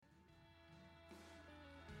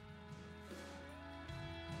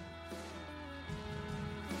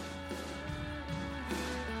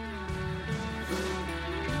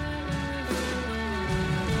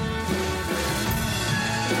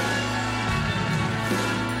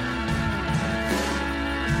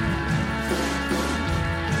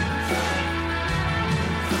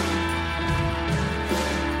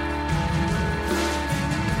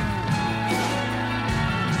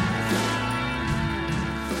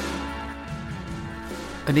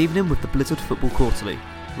An Evening with the Blizzard Football Quarterly,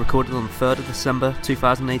 recorded on 3rd of December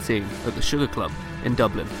 2018 at the Sugar Club in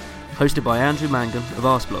Dublin, hosted by Andrew Mangan of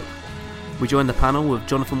Arsblog. We joined the panel with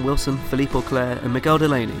Jonathan Wilson, Philippe Auclair and Miguel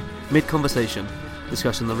Delaney, mid-conversation,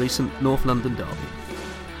 discussing the recent North London derby.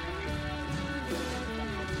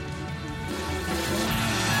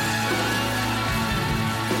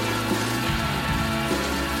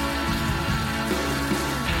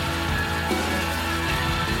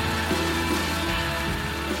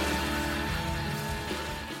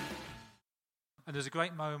 And there's a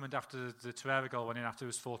great moment after the Torreira goal went in after it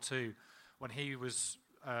was 4-2, when he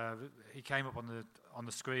came up on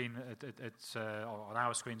the screen or on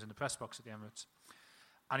our screens in the press box at the Emirates,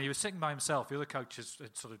 and he was sitting by himself. The other coaches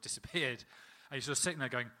had sort of disappeared, and he's just sitting there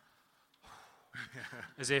going,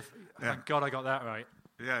 as if, thank God I got that right.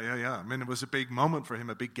 Yeah. I mean, it was a big moment for him,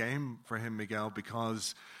 a big game for him, Miguel,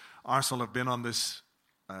 because Arsenal have been on this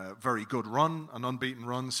very good run, an unbeaten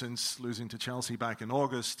run since losing to Chelsea back in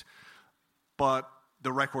August. But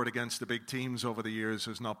the record against the big teams over the years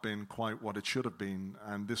has not been quite what it should have been.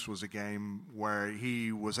 And this was a game where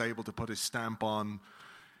he was able to put his stamp on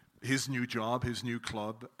his new job, his new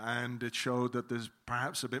club. And it showed that there's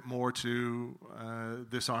perhaps a bit more to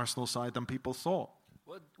this Arsenal side than people thought.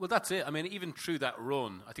 Well, that's it. I mean, even through that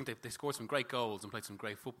run, I think they scored some great goals and played some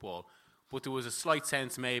great football. But there was a slight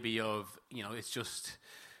sense maybe of, it's just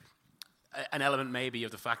an element maybe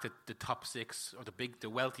of the fact that the top six, or the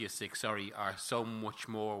wealthiest six, are so much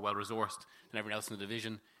more well-resourced than everyone else in the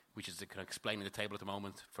division, which is kind of explaining the table at the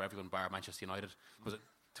moment for everyone bar Manchester United. Was it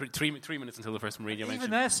three minutes until the first Mourinho mentioned? Even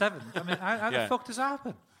there, 7. I mean, how the fuck does that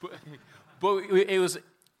happen? But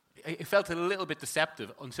it felt a little bit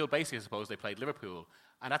deceptive until basically, I suppose, they played Liverpool.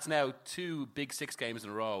 And that's now 2 big 6 games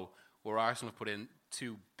in a row where Arsenal have put in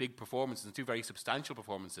 2 big performances and 2 very substantial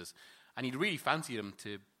performances. And you'd really fancy them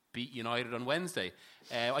to beat United on Wednesday.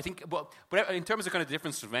 I think, but in terms of kind of the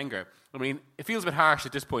difference with Wenger, I mean, it feels a bit harsh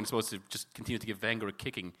at this point, I suppose, to just continue to give Wenger a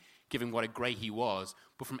kicking, given what a great he was.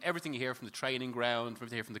 But from everything you hear from the training ground, from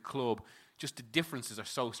everything you hear from the club, just the differences are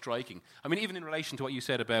so striking. I mean, even in relation to what you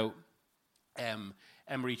said about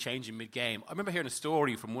Emery changing mid-game, I remember hearing a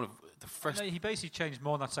story from one of the first... He basically changed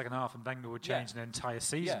more in that second half, and Wenger would change an entire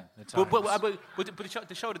season. Yeah. But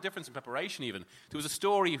to show the difference in preparation even, there was a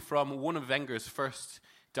story from one of Wenger's first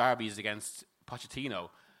derbies against Pochettino,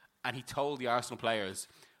 and he told the Arsenal players,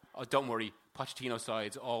 don't worry, Pochettino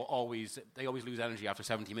sides always lose energy after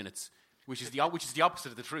 70 minutes, which is the opposite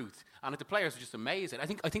of the truth. And the players were just amazing. I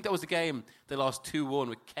think that was the game they lost 2-1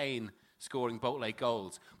 with Kane scoring both late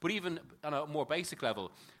goals. But even on a more basic level,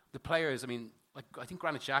 the players, I mean, I think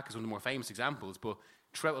Granit Xhaka is one of the more famous examples, but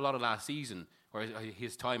throughout a lot of last season, or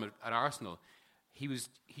his time at Arsenal, he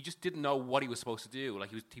just didn't know what he was supposed to do.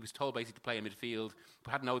 Like he was told basically to play in midfield,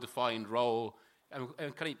 but had no defined role, and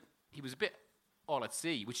he was a bit all at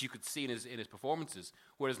sea, which you could see in his performances.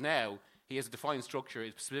 Whereas now he has a defined structure,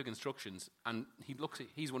 specific instructions, and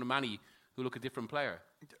he's one of many who look a different player.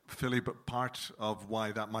 Philippe, part of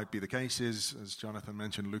why that might be the case is, as Jonathan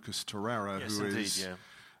mentioned, Lucas Torreira, yes, who indeed, is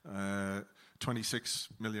 £26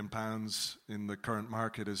 million in the current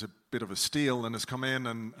market, is a bit of a steal and has come in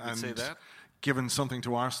and say that. Given something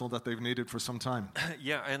to Arsenal that they've needed for some time.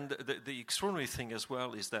 Yeah, and the extraordinary thing as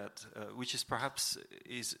well is that, which is perhaps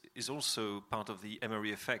is also part of the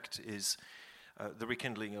Emery effect, is the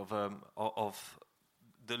rekindling of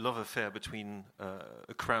the love affair between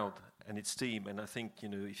a crowd and its team. And I think,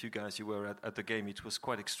 if you were at the game, it was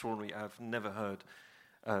quite extraordinary. I've never heard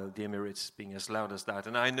the Emirates being as loud as that.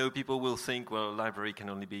 And I know people will think, well, a library can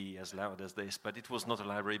only be as loud as this, but it was not a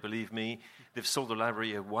library, believe me. They've sold the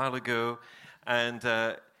library a while ago. And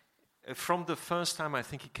from the first time I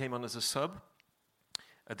think he came on as a sub,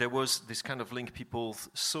 there was this kind of link. People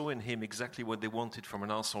saw in him exactly what they wanted from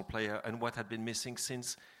an Arsenal player and what had been missing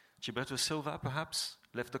since Gilberto Silva, perhaps,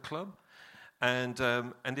 left the club. And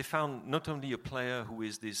they found not only a player who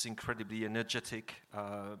is this incredibly energetic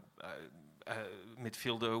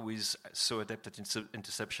midfielder who is so adept at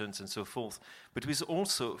interceptions and so forth, but who is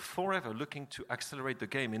also forever looking to accelerate the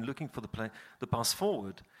game and looking for the pass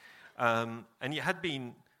forward. And he had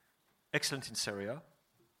been excellent in Serie A.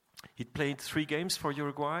 He'd played 3 games for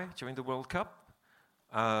Uruguay during the World Cup,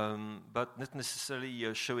 but not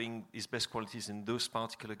necessarily showing his best qualities in those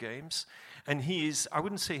particular games. And I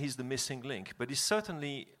wouldn't say he's the missing link, but he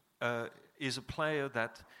certainly is a player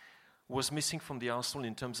that was missing from the Arsenal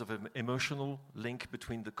in terms of an emotional link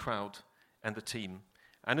between the crowd and the team.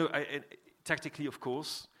 I know, tactically, of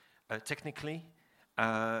course, technically,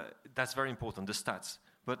 that's very important, the stats.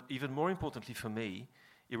 But even more importantly for me,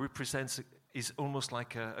 it represents, is almost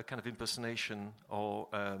like a kind of impersonation or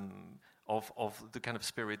of the kind of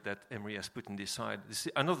spirit that Emery has put in this side.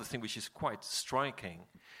 Another thing which is quite striking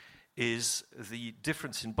is the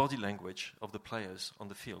difference in body language of the players on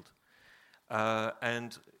the field.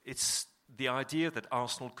 And it's the idea that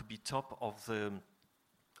Arsenal could be top of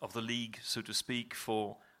the league, so to speak,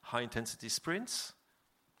 for high-intensity sprints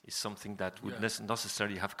is something that would not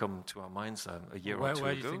necessarily have come to our minds a year or two ago.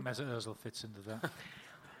 Where do you think Mesut Ozil fits into that?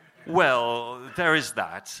 Well, there is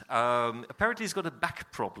that. Apparently he's got a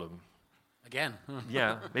back problem. Again?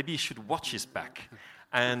 Yeah, maybe he should watch his back.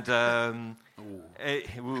 And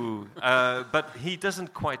but he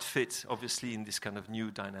doesn't quite fit, obviously, in this kind of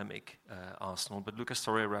new dynamic Arsenal. But Lucas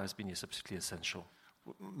Torreira has been absolutely essential.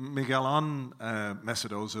 Miguel, on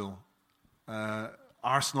Mesut Ozil,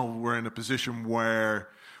 Arsenal were in a position where,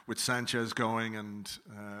 with Sanchez going and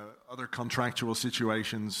other contractual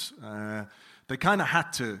situations, they kind of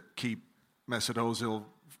had to keep Mesut Ozil,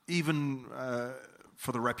 even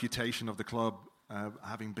for the reputation of the club,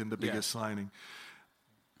 having been the biggest signing.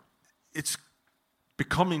 It's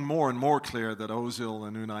becoming more and more clear that Ozil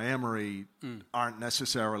and Unai Emery aren't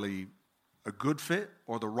necessarily a good fit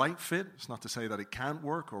or the right fit. It's not to say that it can't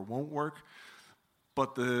work or won't work,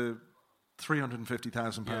 but the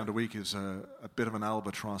 £350,000 a week is a bit of an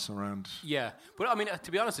albatross around. Yeah, but I mean,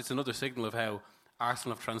 to be honest, it's another signal of how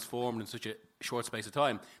Arsenal have transformed in such a short space of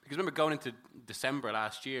time. Because remember going into December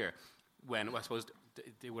last year, when I suppose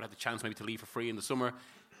they would have the chance maybe to leave for free in the summer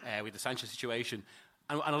with the Sanchez situation,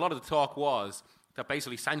 and a lot of the talk was that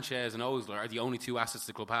basically Sanchez and Ozil are the only two assets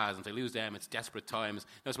the club has, and if they lose them, it's desperate times.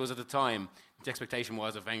 And I suppose at the time, the expectation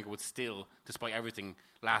was that Wenger would still, despite everything,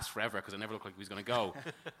 last forever, because it never looked like he was going to go.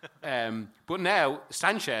 But now,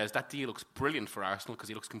 Sanchez, that deal looks brilliant for Arsenal, because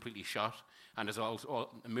he looks completely shot, and there's also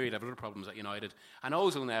a myriad of other problems at United. And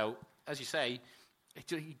Ozil now, as you say,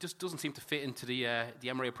 he just doesn't seem to fit into the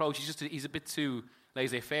Emery approach. He's a bit too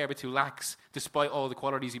laissez-faire, a bit too lax, despite all the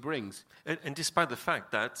qualities he brings. And despite the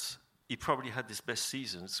fact that he probably had his best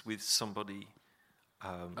seasons with somebody.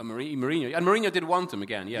 Mourinho. And Mourinho did want him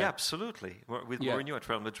again, Yeah, absolutely. With Mourinho at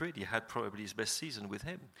Real Madrid, he had probably his best season with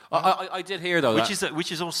him. I did hear, though,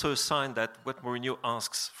 which is also a sign that what Mourinho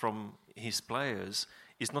asks from his players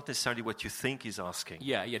is not necessarily what you think he's asking.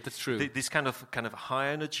 Yeah, that's true. This kind of high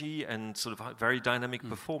energy and sort of very dynamic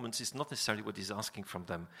performance is not necessarily what he's asking from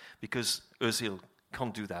them, because Ozil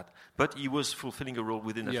can't do that. But he was fulfilling a role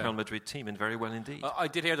within the Real Madrid team, and very well indeed. I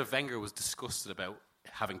did hear that Wenger was disgusted about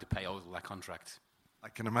having to pay Ozil that contract. I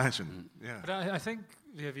can imagine, yeah. But I think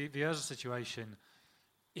the Ozil situation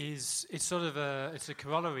is it's a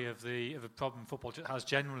corollary of the problem football has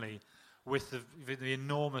generally with the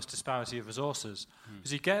enormous disparity of resources.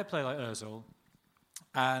 Because you get a player like Ozil,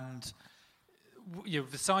 and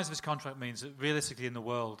the size of his contract means that realistically in the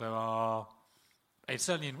world there are. It's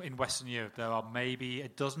certainly in Western Europe, there are maybe a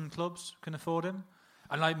dozen clubs can afford him.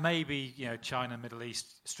 And maybe, China, Middle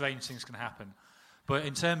East, strange things can happen. But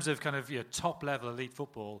in terms of kind of top-level elite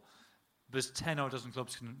football, there's 10 or a dozen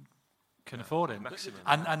clubs can afford him. Maximum.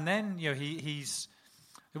 And then, he's...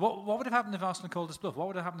 What would have happened if Arsenal called us bluff? What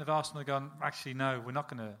would have happened if Arsenal had gone, actually, no, we're not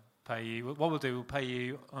going to pay you. What we'll do, we'll pay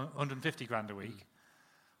you 150 grand a week.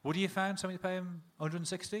 Would he have found somebody to pay him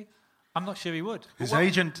 160? I'm not sure he would. His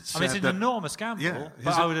agent said it's an enormous gamble,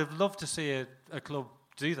 but I would have loved to see a club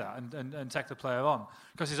do that and take the player on,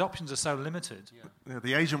 because his options are so limited. Yeah,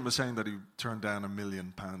 the agent was saying that he turned down £1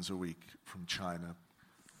 million a week from China.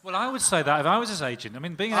 Well, I would say that if I was his agent. I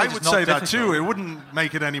mean, being an I agent would is not say that difficult. too. It wouldn't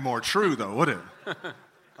make it any more true, though, would it?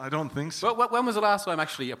 I don't think so. Well, when was the last time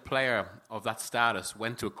actually a player of that status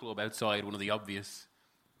went to a club outside one of the obvious?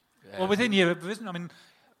 Well, within Europe, isn't? I mean.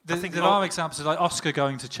 There are examples of Oscar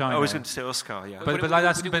going to China. I was going to say Oscar, yeah. But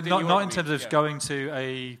not in terms of going to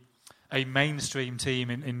a mainstream team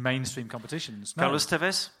in mainstream competitions. No. Carlos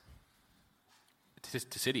Tevez?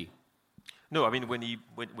 To City? No, I mean when he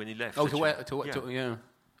left. Oh, yeah.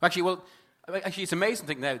 Actually, it's an amazing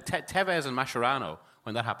thing now. Tevez and Mascherano,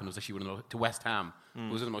 when that happened, was actually to West Ham. It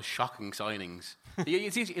was one of the most shocking signings.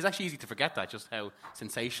 It's actually easy to forget that, just how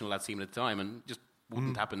sensational that seemed at the time, and just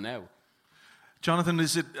wouldn't happen now. Jonathan,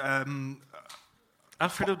 is it...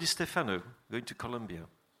 Alfredo Di Stefano going to Colombia.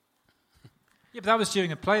 Yeah, but that was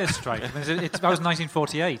during a players' strike. That was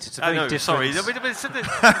 1948. It's a very different... Sorry.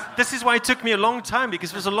 This is why it took me a long time,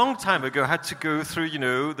 because it was a long time ago. I had to go through,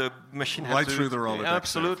 the machine. Right through the Rolodex. Yeah,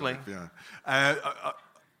 absolutely. Yeah.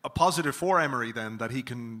 A positive for Emery, then, that he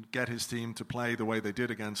can get his team to play the way they did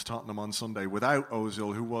against Tottenham on Sunday without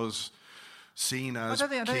Ozil, who was... seen as I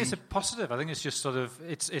don't think it's a positive. I think it's just sort of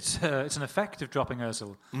it's an effect of dropping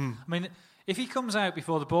Ozil. I mean, if he comes out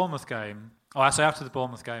before the Bournemouth game, or I say after the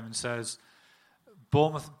Bournemouth game, and says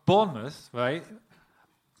Bournemouth, right?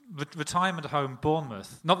 retirement home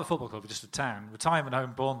Bournemouth, not the football club, but just a town, retirement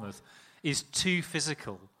home Bournemouth is too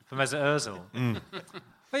physical for Mesut Ozil.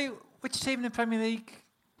 Wait, which team in the Premier League?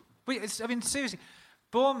 Seriously,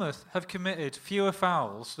 Bournemouth have committed fewer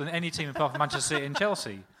fouls than any team apart from Manchester City and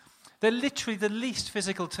Chelsea. They're literally the least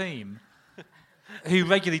physical team who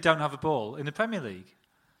regularly don't have a ball in the Premier League.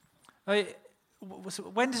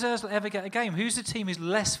 When does Ozil ever get a game? Who's the team who's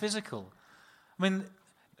less physical? I mean,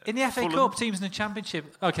 in the FA Cup, teams in the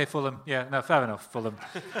Championship... Okay, Fulham. Yeah, no, fair enough, Fulham.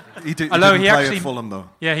 He didn't play at Fulham, though.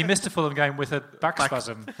 Yeah, he missed a Fulham game with a back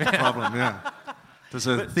spasm. Problem, yeah. There's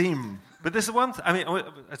a theme. But there's one...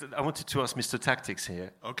 I wanted to ask Mr. Tactics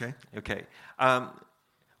here. Okay.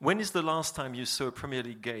 When is the last time you saw a Premier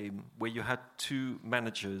League game where you had two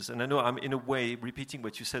managers, and I know I'm in a way repeating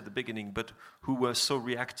what you said at the beginning, but who were so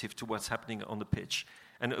reactive to what's happening on the pitch?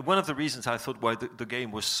 And one of the reasons I thought why the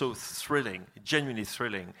game was so thrilling, genuinely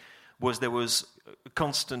thrilling, was there was a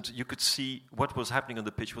constant, you could see what was happening on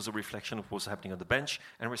the pitch was a reflection of what was happening on the bench,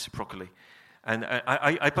 and reciprocally. And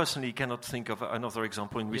I personally cannot think of another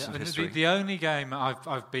example in recent history. The only game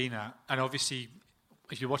I've been at, and obviously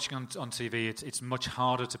if you're watching on TV, it's much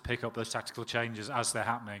harder to pick up those tactical changes as they're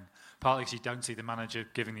happening. Partly because you don't see the manager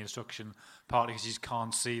giving the instruction, partly because you just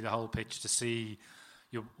can't see the whole pitch to see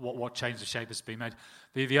what change of shape has been made.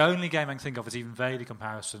 The only game I can think of that's even vaguely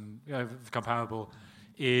comparable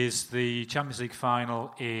is the Champions League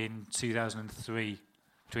final in 2003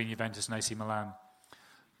 between Juventus and AC Milan.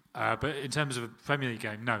 But in terms of a Premier League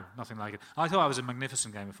game, no, nothing like it. I thought it was a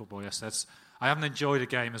magnificent game of football yesterday. I haven't enjoyed a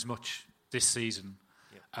game as much this season,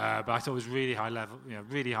 but I thought it was really high level,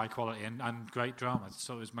 really high quality and great drama.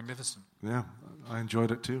 So it was magnificent. Yeah, I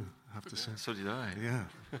enjoyed it too, I have to say. So did I. Yeah,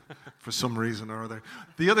 for some reason or other.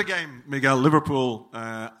 The other game, Miguel, Liverpool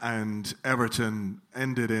and Everton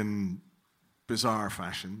ended in bizarre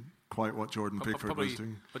fashion, quite what Jordan Pickford was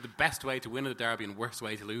doing. But the best way to win a derby and worst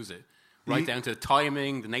way to lose it. Right down to the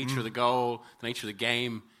timing, the nature of the goal, the nature of the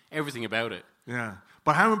game, everything about it. Yeah.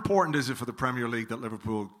 But how important is it for the Premier League that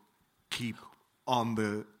Liverpool keep on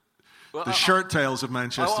the shirt tails of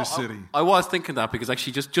Manchester City? I was thinking that because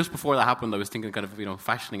actually just before that happened, I was thinking kind of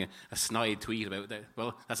fashioning a snide tweet about that.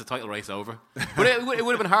 Well, that's the title race over. But it would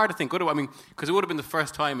have been hard to think, would it? I mean, because it would have been the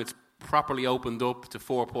first time it's properly opened up to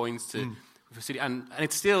 4 points for City. And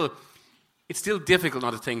it's still difficult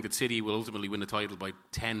not to think that City will ultimately win the title by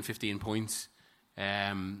 10, 15 points.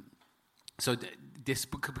 So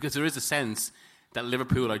because there is a sense that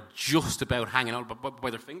Liverpool are just about hanging out by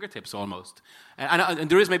their fingertips almost. And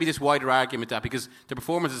there is maybe this wider argument that because their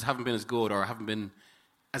performances haven't been as good or haven't been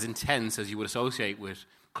as intense as you would associate with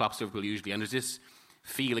Klopp's Liverpool usually. And there's this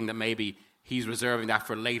feeling that maybe he's reserving that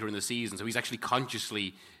for later in the season. So he's actually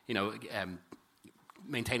consciously,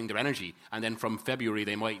 maintaining their energy, and then from February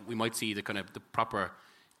we might see the proper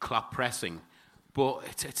Klopp pressing, but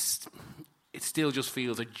it still just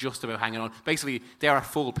feels like just about hanging on. Basically, they are at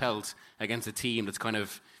full pelt against a team that's kind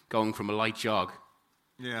of going from a light jog.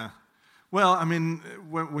 Yeah, well, I mean,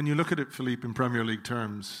 when you look at it, Philippe, in Premier League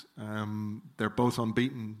terms, they're both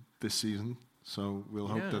unbeaten this season, so we'll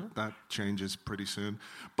hope that changes pretty soon.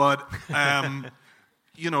 But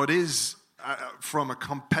it is. From a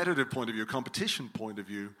competitive point of view, competition point of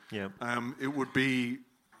view, it would be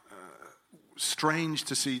strange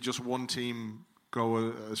to see just one team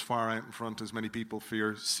go as far out in front as many people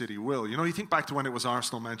fear City will. You think back to when it was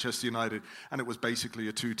Arsenal, Manchester United, and it was basically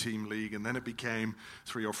a 2-team league, and then it became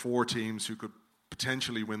 3 or 4 teams who could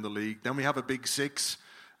potentially win the league. Then we have a big 6,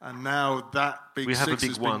 and now that big 6 we have a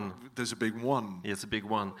big one. There's a big 1. Yes, a big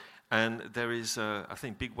 1. And there is, I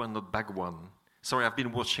think, big 1, not bag 1. Sorry, I've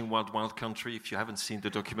been watching Wild Country. If you haven't seen the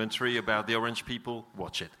documentary about the orange people,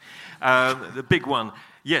 watch it. The big one.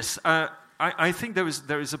 Yes, I think there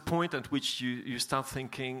is a point at which you start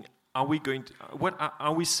thinking, are we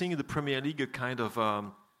seeing in the Premier League a kind of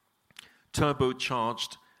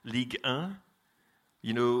turbocharged Ligue 1?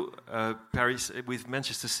 Paris, with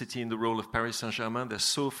Manchester City in the role of Paris Saint-Germain, they're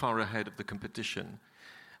so far ahead of the competition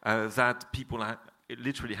that people are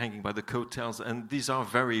literally hanging by the coattails, and these are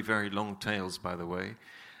very, very long tails, by the way.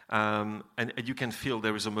 And you can feel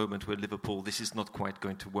there is a moment where Liverpool, this is not quite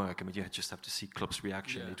going to work. I mean, you just have to see Klopp's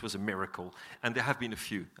reaction. Yeah. It was a miracle. And there have been a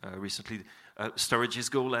few recently. Sturridge's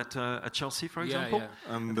goal at Chelsea, for example.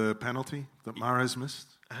 Yeah. And the penalty that Mahrez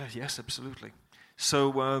missed. Yes, absolutely.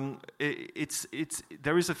 So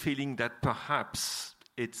there is a feeling that perhaps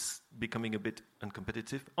it's becoming a bit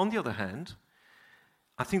uncompetitive. On the other hand,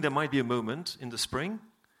 I think there might be a moment in the spring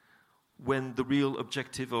when the real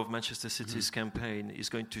objective of Manchester City's campaign is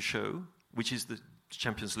going to show, which is the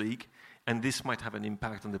Champions League, and this might have an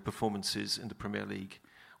impact on the performances in the Premier League,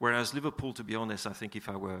 Whereas Liverpool, to be honest, I think if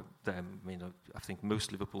I were them, I think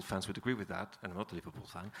most Liverpool fans would agree with that, and I'm not a Liverpool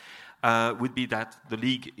fan, would be that the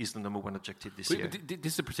league is the number one objective this year.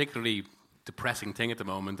 This is a particularly depressing thing at the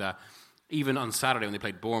moment. Even on Saturday when they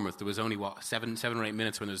played Bournemouth, there was only, 7 or 8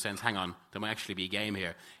 minutes when there was a sense, hang on, there might actually be a game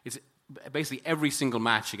here. It's basically every single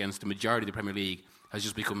match against the majority of the Premier League has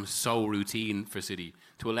just become so routine for City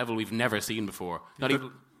to a level we've never seen before.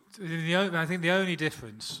 I think the only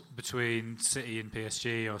difference between City and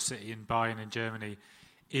PSG or City and Bayern in Germany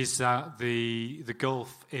is that the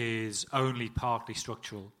gulf is only partly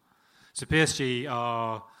structural. So PSG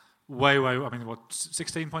are way,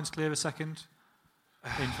 16 points clear a second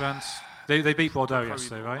in France? They beat Bordeaux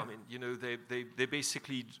yesterday, right? They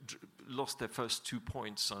basically lost their first 2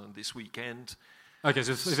 points on this weekend. Okay,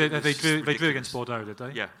 so they drew against Bordeaux, did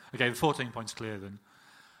they? Yeah. Okay, 14 points clear then.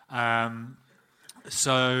 Because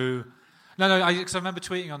I remember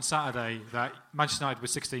tweeting on Saturday that Manchester United were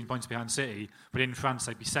 16 points behind City, but in France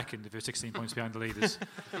they'd be second if they were 16 points behind the leaders.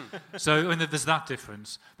 So there's that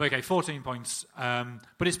difference. But okay, 14 points.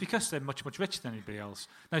 But it's because they're much, much richer than anybody else.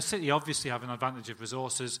 Now, City obviously have an advantage of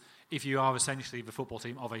resources. If you are essentially the football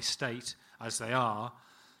team of a state, as they are,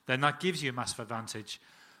 then that gives you a massive advantage.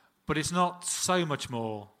 But it's not so much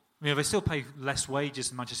more. They still pay less wages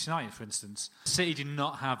than Manchester United, for instance. City do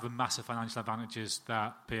not have the massive financial advantages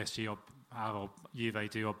that PSG or Juve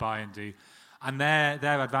do or Bayern do. And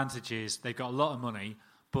their advantage is they've got a lot of money,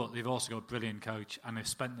 but they've also got a brilliant coach and they've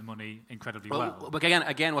spent the money incredibly well. But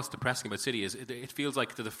again, what's depressing about City is it feels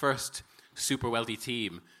like they're the first super wealthy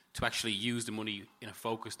team to actually use the money in a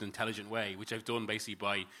focused, intelligent way, which they've done basically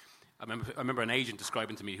by... I remember an agent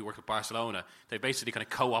describing to me who worked at Barcelona. They basically kind of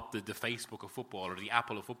co-opted the Facebook of football or the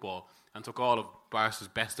Apple of football and took all of Barca's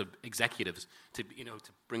best of executives to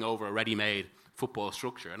bring over a ready-made football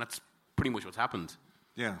structure, and that's pretty much what's happened.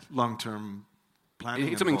 Yeah, long-term planning.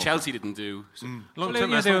 It's something Chelsea didn't do. So.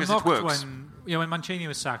 Long-term, as long as it works. When Mancini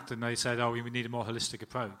was sacked and they said, we need a more holistic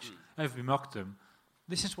approach, everybody mocked them.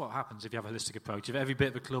 This is what happens if you have a holistic approach. If every bit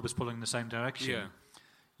of a club is pulling in the same direction. Yeah.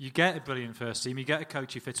 You get a brilliant first team, you get a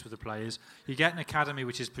coach who fits with the players, you get an academy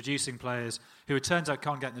which is producing players who it turns out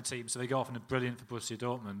can't get in the team, so they go off and are brilliant for Borussia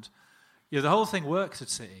Dortmund. The whole thing works at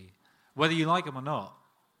City. Whether you like them or not,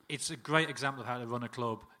 it's a great example of how to run a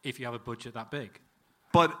club if you have a budget that big.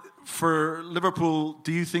 But for Liverpool,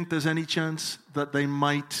 do you think there's any chance that they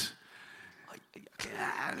might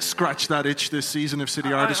scratch that itch this season if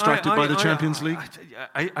City are distracted by the Champions League?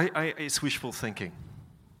 It's wishful thinking.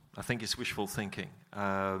 I think it's wishful thinking.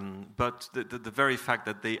 But the very fact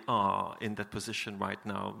that they are in that position right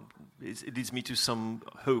now, it leads me to some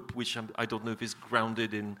hope, which I don't know if is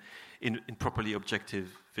grounded in properly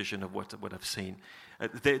objective vision of what I've seen.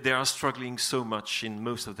 They are struggling so much in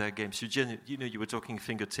most of their games. You were talking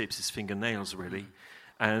fingertips, it's fingernails really.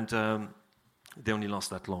 And they only last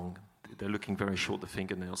that long. They're looking very short, the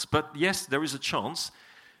fingernails. But yes, there is a chance.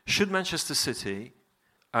 Should Manchester City...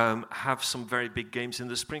 have some very big games in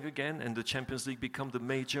the spring again, and the Champions League become the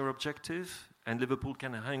major objective, and Liverpool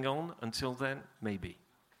can hang on until then? Maybe.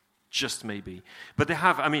 Just maybe. But they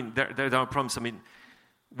have, there are problems,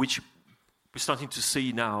 which we're starting to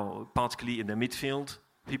see now, particularly in their midfield.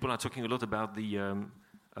 People are talking a lot about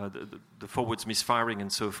the forwards misfiring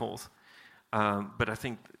and so forth. But I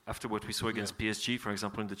think after what we saw against PSG, for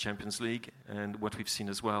example, in the Champions League, and what we've seen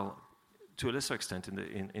as well, to a lesser extent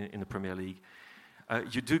in the Premier League,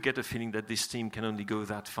 you do get a feeling that this team can only go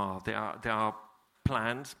that far. They are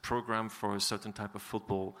planned, programmed for a certain type of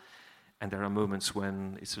football, and there are moments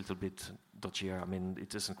when it's a little bit dodgier. It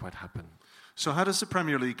doesn't quite happen. So how does the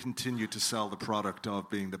Premier League continue to sell the product of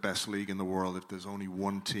being the best league in the world if there's only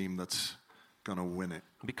one team that's going to win it?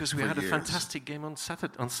 Because we had a fantastic game on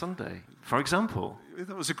Sunday, for example.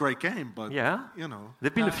 That was a great game, but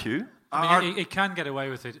there've been a few. It can get away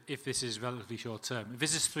with it if this is relatively short term. If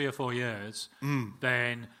this is 3 or 4 years,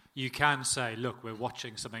 then you can say, look, we're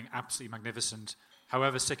watching something absolutely magnificent.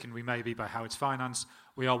 However sickened we may be by how it's financed,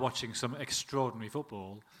 we are watching some extraordinary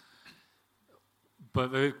football.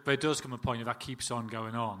 But there does come a point if that keeps on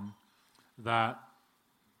going on that,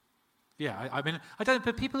 I don't know,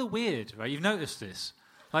 but people are weird, right? You've noticed this.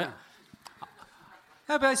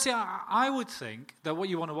 No, but see, I would think that what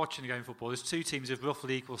you want to watch in a game of football is two teams of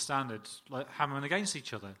roughly equal standards, hammering against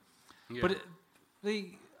each other. Yeah. But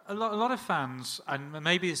a lot of fans, and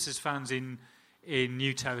maybe this is fans in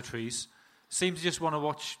new territories, seem to just want to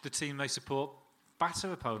watch the team they support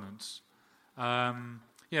batter opponents.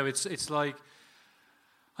 It's like,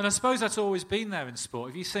 and I suppose that's always been there in sport.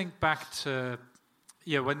 If you think back to,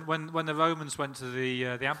 when the Romans went to the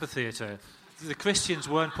amphitheatre. The Christians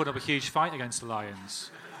weren't putting up a huge fight against the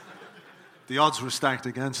Lions. The odds were stacked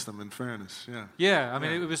against them, in fairness, yeah. Yeah, I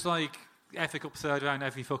mean, it was like FA Cup third round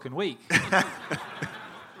every fucking week.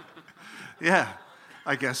 Yeah,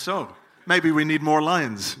 I guess so. Maybe we need more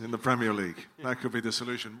Lions in the Premier League. That could be the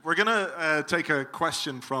solution. We're going to take a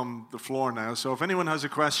question from the floor now. So if anyone has a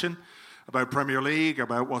question about Premier League,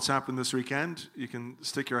 about what's happened this weekend, you can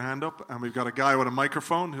stick your hand up. And we've got a guy with a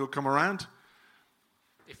microphone who'll come around.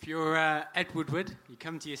 If you're Ed Woodward, you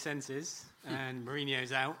come to your senses, and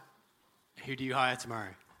Mourinho's out, who do you hire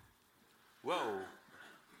tomorrow? Whoa.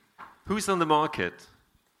 Who's on the market?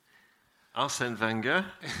 Arsene Wenger?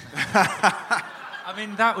 I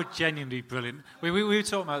mean, that would genuinely be brilliant. We were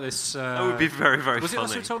talking about this... that would be very, very funny.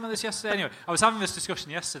 Was we talking about this yesterday? Anyway, I was having this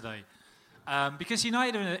discussion yesterday. Because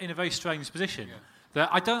United are in a very strange position. That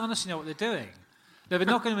I don't honestly know what they're doing. They're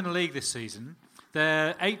not going to win the league this season.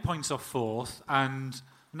 They're 8 points off fourth and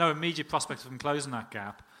no immediate prospect of them closing that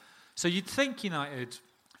gap. So you'd think United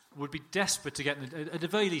would be desperate to get, at the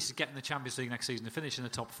very least, to get in the Champions League next season, to finish in the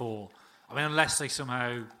top four. I mean, unless they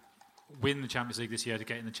somehow win the Champions League this year to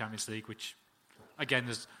get in the Champions League, which, again,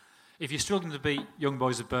 if you're struggling to beat young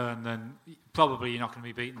boys at Bern, then probably you're not going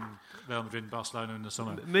to be beating Real Madrid and Barcelona in the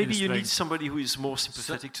summer. Maybe you need somebody who is more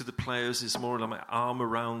sympathetic to the players, is more like my arm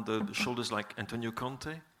around the shoulders, like Antonio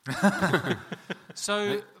Conte. My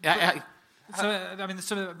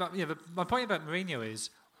point about Mourinho is,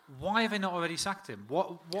 why have they not already sacked him?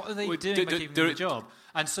 What are they doing by keeping him in the job?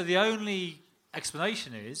 And so the only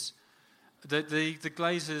explanation is that the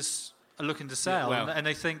Glazers are looking to sell, and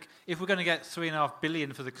they think if we're going to get $3.5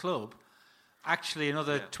 billion for the club, actually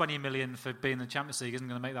another 20 million for being in the Champions League isn't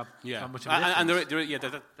going to make that much of a difference.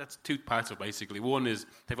 And that's two parts of it, basically. One is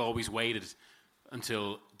they've always waited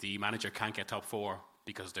until the manager can't get top four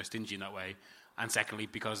because they're stingy in that way. And secondly,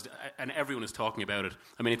 because everyone is talking about it.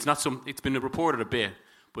 I mean, it's been reported a bit,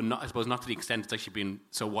 but I suppose not to the extent it's actually been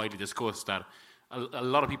so widely discussed that a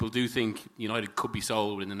lot of people do think United could be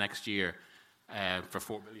sold in the next year for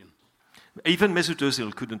 $4 billion. Even Mesut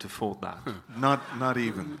Özil couldn't afford that. Not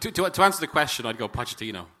even. To answer the question, I'd go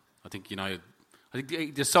Pochettino. I think United. I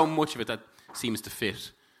think there's so much of it that seems to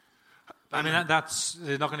fit. I mean,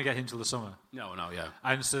 they're not going to get him till the summer. No, yeah.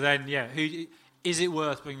 And so then, who is it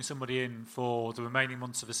worth bringing somebody in for the remaining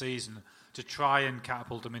months of the season to try and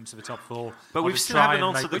catapult them into the top four? But we still haven't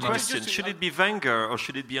answered the question. Should it be Wenger or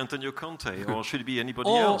should it be Antonio Conte or should it be anybody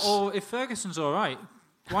else? Or if Ferguson's all right,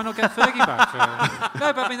 why not get Fergie back?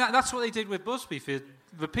 No, but I mean, that's what they did with Busby.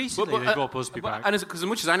 Repeatedly, they brought Busby back. And because as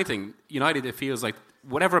much as anything, United, it feels like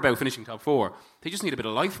whatever about finishing top four, they just need a bit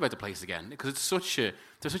of life about the place again because they're such a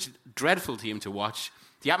dreadful team to watch.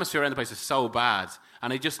 The atmosphere around the place is so bad,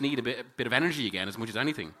 and they just need a bit of energy again as much as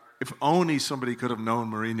anything. If only somebody could have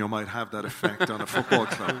known Mourinho might have that effect on a football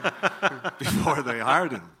club before they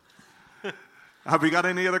hired him. Have we got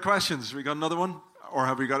any other questions? We got another one? Or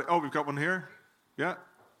have we got... Oh, we've got one here. Yeah.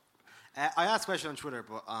 I asked a question on Twitter,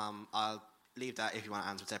 but I'll leave that if you want to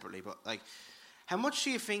answer it separately. But how much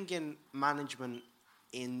do you think in management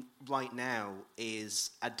in right now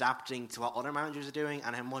is adapting to what other managers are doing,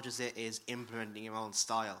 and how much is it is implementing your own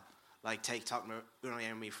style? Like talking about Unai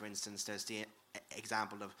Emery, for instance. There's the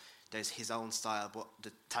example of there's his own style, but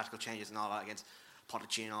the tactical changes and all that against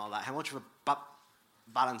Pochettino and all that. How much of a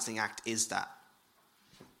balancing act is that?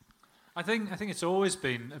 I think it's always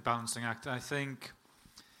been a balancing act. I think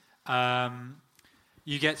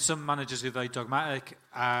you get some managers who are very dogmatic,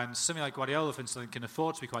 and something like Guardiola, for instance, can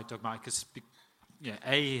afford to be quite dogmatic because,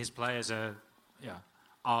 his players are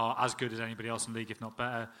as good as anybody else in the league, if not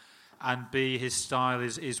better, and B, his style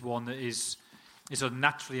is one that is sort of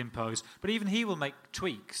naturally imposed. But even he will make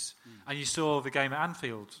tweaks, and you saw the game at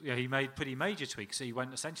Anfield. He made pretty major tweaks. He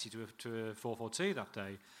went essentially to a 4-4-2 that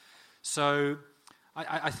day. So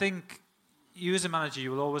I think you as a manager,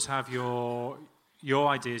 you will always have your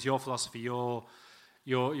ideas, your philosophy, your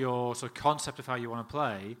sort of concept of how you want to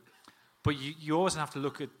play, but you always have to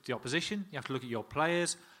look at the opposition, you have to look at your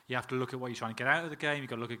players, you have to look at what you're trying to get out of the game, you've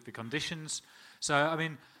got to look at the conditions. So, I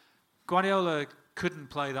mean, Guardiola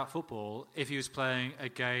couldn't play that football if he was playing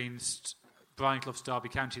against Brian Clough's Derby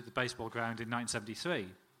County at the baseball ground in 1973.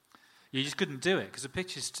 You just couldn't do it because the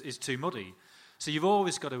pitch is too muddy. So you've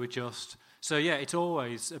always got to adjust. So, it's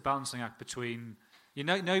always a balancing act between...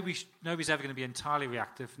 nobody's ever going to be entirely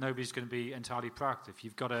reactive. Nobody's going to be entirely proactive.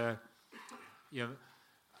 You've got to,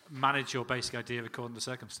 manage your basic idea according to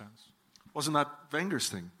circumstance. Wasn't that Wenger's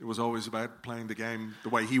thing? It was always about playing the game the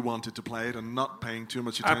way he wanted to play it and not paying too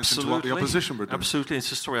much attention to what the opposition were doing. Absolutely.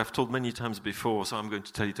 It's a story I've told many times before, so I'm going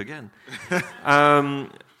to tell it again.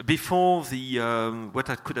 Before what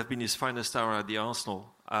that could have been his finest hour at the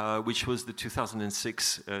Arsenal, which was the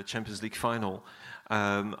 2006 Champions League final,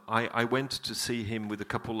 I went to see him with a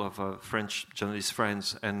couple of French journalist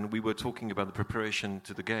friends, and we were talking about the preparation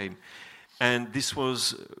to the game. And this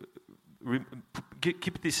was,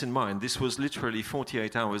 keep this in mind, this was literally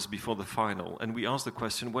 48 hours before the final. And we asked the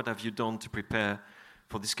question, what have you done to prepare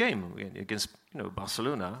for this game against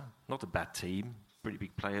Barcelona? Not a bad team, pretty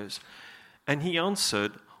big players. And he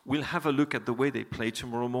answered, we'll have a look at the way they play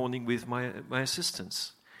tomorrow morning with my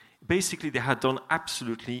assistants. Basically, they had done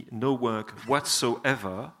absolutely no work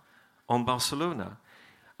whatsoever on Barcelona.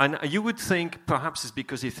 And you would think, perhaps it's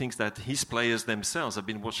because he thinks that his players themselves have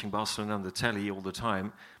been watching Barcelona on the telly all the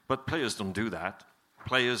time, but players don't do that.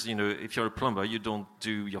 Players, if you're a plumber, you don't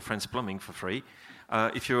do your friend's plumbing for free.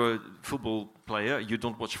 If you're a football player, you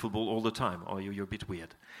don't watch football all the time, or you're a bit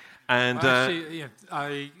weird. And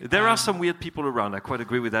there are some weird people around, I quite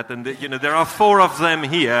agree with that. And there are 4 of them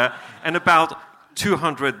here, and about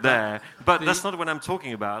 200 there, but that's not what I'm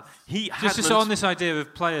talking about. Just on this idea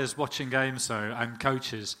of players watching games, though, and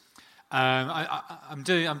coaches. I'm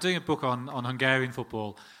doing a book on Hungarian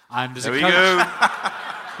football, and there's a coach.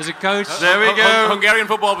 There's a coach. There we go. Hungarian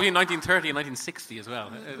football between 1930 and 1960 as well.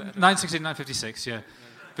 1960 and 1956, yeah,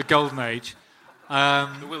 the golden age.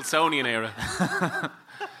 The Wilsonian era.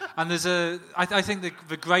 And there's I think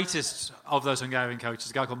the greatest of those Hungarian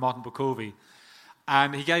coaches, a guy called Martin Bukovi.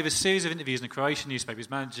 And he gave a series of interviews in a Croatian newspaper. He was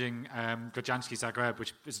managing Građanski Zagreb,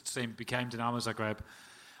 which became Dinamo Zagreb.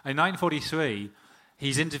 In 1943,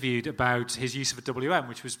 he's interviewed about his use of a WM,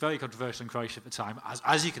 which was very controversial in Croatia at the time,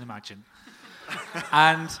 as you can imagine.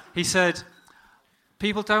 And he said,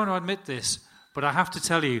 people don't want to admit this, but I have to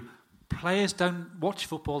tell you, players don't watch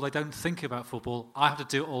football, they don't think about football. I have to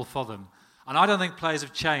do it all for them. And I don't think players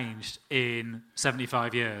have changed in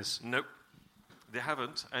 75 years. Nope. They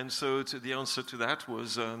haven't, and so the answer to that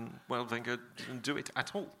was, Wenger didn't do it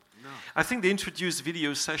at all. No. I think they introduced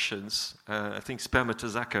video sessions. I think Per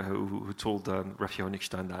Mertesacker, who told Rafi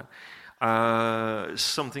Honigstein that.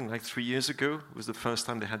 Something like 3 years ago was the first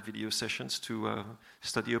time they had video sessions to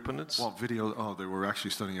study opponents. What video? Oh, they were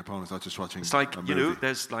actually studying opponents, not just watching. It's like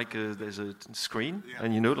there's a screen, yeah.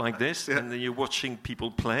 And like this, yeah. And then you're watching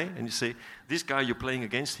people play, and you say, "This guy, you're playing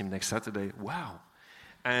against him next Saturday." Wow.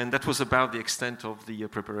 And that was about the extent of the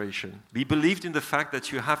preparation. We believed in the fact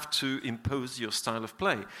that you have to impose your style of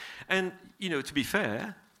play. And, to be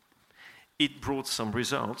fair, it brought some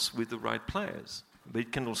results with the right players. But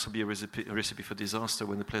it can also be a recipe for disaster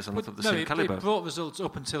when the players are not of the same caliber. It brought results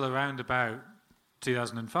up until around about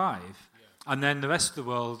 2005. Yeah. And then the rest of the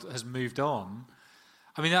world has moved on.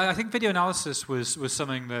 I mean, I think video analysis was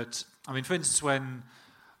something that... I mean, for instance, when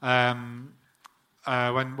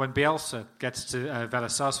Bielsa gets to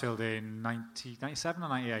Vélez Sarsfield in 1997 or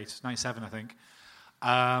 98, 97 I think,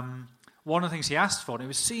 one of the things he asked for, and it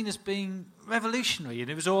was seen as being revolutionary,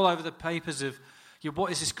 and it was all over the papers of,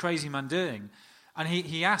 what is this crazy man doing? And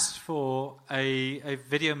he asked for a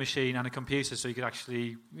video machine and a computer so you could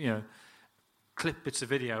actually, clip bits of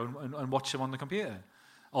video and watch them on the computer.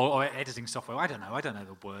 Or editing software, I don't know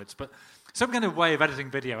the words, but some kind of way of editing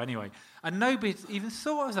video anyway. And nobody even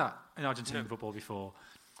thought of that in Argentinian football before.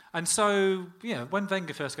 And so, when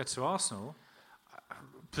Wenger first gets to Arsenal,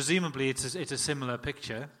 presumably it's a similar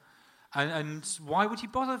picture. And why would you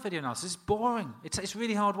bother video analysis? It's boring. It's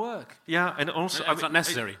really hard work. Yeah, and also... It's not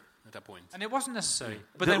necessary at that point. And it wasn't necessary.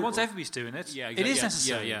 But then once everybody's doing it, it is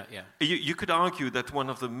necessary. Yeah. You could argue that one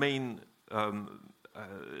of the main...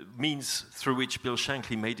 means through which Bill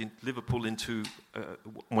Shankly made Liverpool into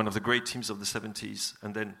one of the great teams of the 70s,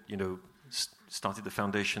 and then started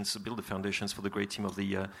build the foundations for the great team of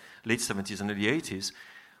the late 70s and early 80s,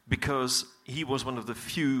 because he was one of the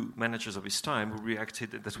few managers of his time who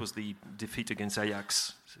reacted. That was the defeat against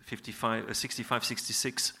Ajax,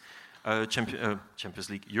 65-66 Champions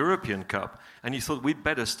League European Cup, and he thought we'd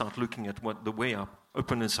better start looking at what the way our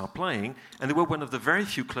opponents are playing, and they were one of the very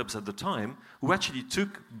few clubs at the time who actually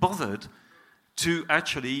bothered to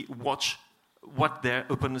actually watch what their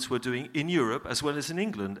opponents were doing in Europe as well as in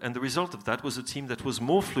England, and the result of that was a team that was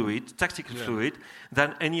more fluid, tactically fluid,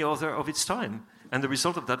 than any other of its time, and the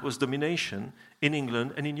result of that was domination in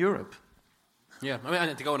England and in Europe. Yeah, I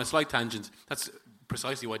mean, to go on a slight tangent, that's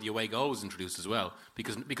precisely why the away goal was introduced as well,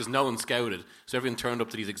 because no one scouted, so everyone turned up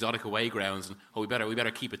to these exotic away grounds, and we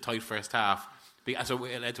better keep it tight first half. So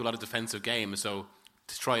it led to a lot of defensive games. So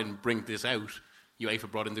to try and bring this out, UEFA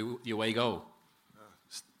brought in the away goal.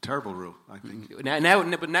 It's a terrible rule, I think.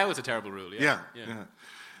 Now it's a terrible rule. Yeah.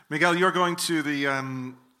 Miguel, you're going to the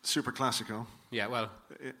Super Classico. Yeah, well,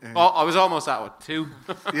 I was almost at it, 2.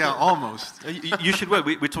 Yeah, almost. You should. Well,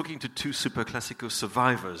 we're talking to 2 Super Classico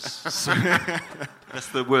survivors. That's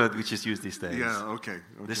the word which is used these days. Yeah, okay.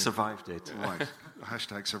 They survived it. Right.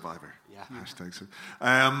 Hashtag survivor. Yeah.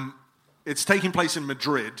 Hashtag it's taking place in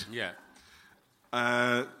Madrid. Yeah.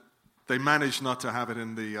 They managed not to have it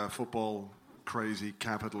in the football crazy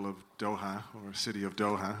capital of Doha, or city of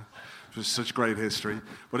Doha, which is such great history.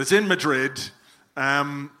 But it's in Madrid.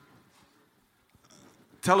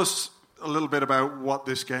 Tell us a little bit about what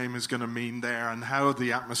this game is going to mean there and how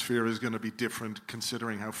the atmosphere is going to be different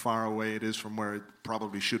considering how far away it is from where it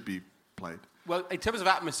probably should be played. Well, in terms of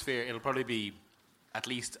atmosphere, it'll probably be at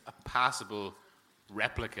least a passable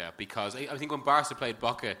replica, because I think when Barca played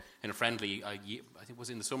Boca in a friendly, I think it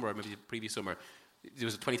was in the summer, or maybe the previous summer, there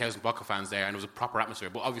was 20,000 Boca fans there, and it was a proper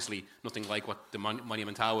atmosphere, but obviously nothing like what the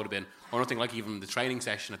Monumental would have been, or nothing like even the training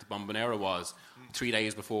session at the Bombonera was 3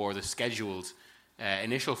 days before the scheduled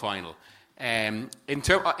initial final. In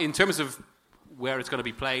terms of where it's going to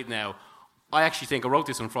be played now, I actually think, I wrote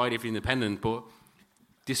this on Friday for The Independent, but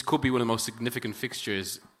this could be one of the most significant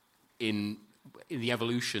fixtures in the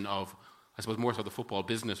evolution of, I suppose, more so the football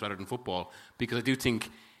business rather than football, because I do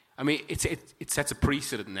think, I mean, it sets a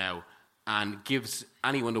precedent now and gives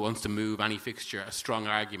anyone that wants to move any fixture a strong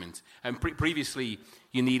argument. And previously,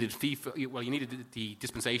 you needed FIFA, you needed the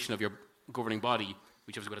dispensation of your governing body,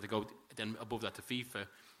 which obviously would have to go then above that to FIFA,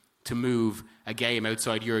 to move a game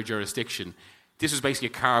outside your jurisdiction. This was basically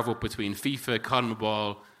a carve-up between FIFA,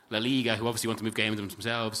 CONMEBOL, La Liga, who obviously want to move games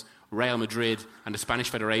themselves, Real Madrid, and the Spanish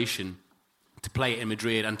Federation to play it in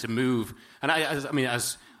Madrid and to move. And as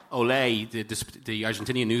Olé, the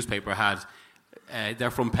Argentinian newspaper, had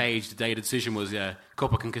their front page the day the decision was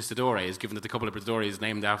Copa Conquistadores, given that the Copa Libertadores is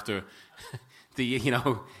named after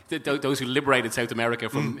those who liberated South America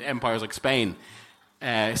from empires like Spain.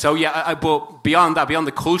 But beyond that, beyond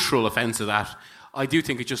the cultural offence of that, I do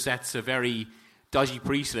think it just sets a very dodgy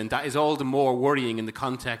precedent that is all the more worrying in the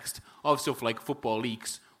context of stuff like football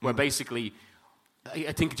leaks, where basically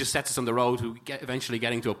I think it just sets us on the road to eventually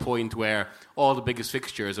getting to a point where all the biggest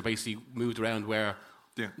fixtures are basically moved around where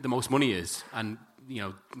the most money is. And,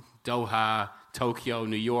 Doha, Tokyo,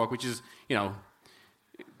 New York, which is,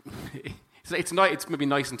 it's maybe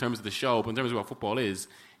nice in terms of the show, but in terms of what football is,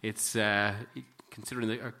 it's...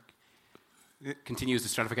 considering continues the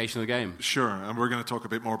stratification of the game. Sure, and we're going to talk a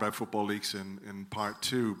bit more about football leagues in part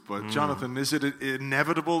 2. But Jonathan, is it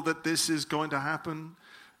inevitable that this is going to happen?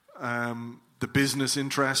 The business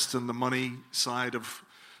interests and the money side of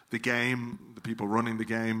the game, the people running the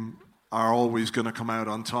game, are always going to come out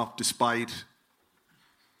on top, despite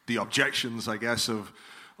the objections, I guess, of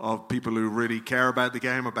people who really care about the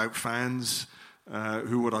game, about fans.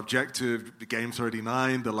 Who would object to the Game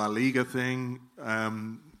 39, the La Liga thing.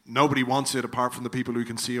 Nobody wants it apart from the people who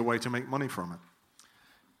can see a way to make money from it.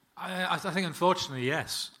 I think, unfortunately,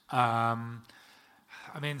 yes.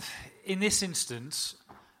 In this instance,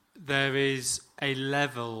 there is a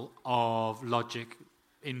level of logic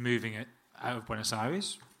in moving it out of Buenos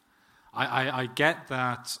Aires. I get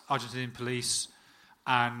that Argentinian police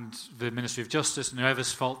and the Ministry of Justice, and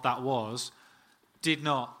whoever's fault that was, did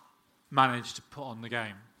not managed to put on the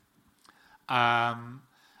game.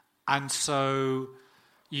 And so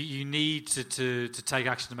you need to take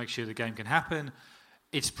action to make sure the game can happen.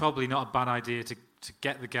 It's probably not a bad idea to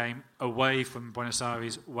get the game away from Buenos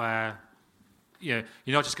Aires, where you're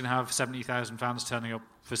not just going to have 70,000 fans turning up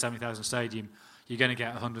for 70,000 stadium. You're going to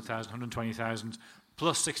get 100,000, 120,000,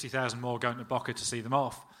 plus 60,000 more going to Boca to see them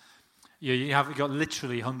off. You've got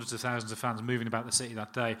literally hundreds of thousands of fans moving about the city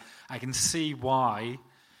that day. I can see why,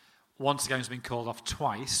 once the game's been called off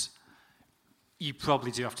twice, you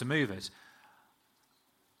probably do have to move it.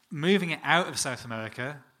 Moving it out of South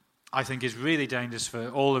America, I think, is really dangerous for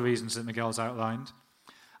all the reasons that Miguel's outlined.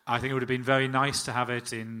 I think it would have been very nice to have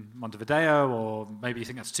it in Montevideo, or maybe you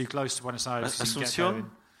think that's too close to Buenos Aires. Asunción?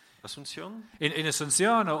 In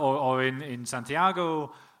Asunción or in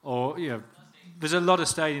Santiago, or there's a lot of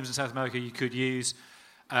stadiums in South America you could use.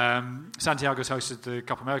 Santiago's hosted the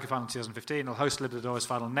Copa America final in 2015. They'll host Libertadores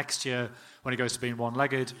final next year when it goes to being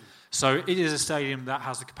one-legged. So it is a stadium that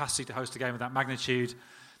has the capacity to host a game of that magnitude.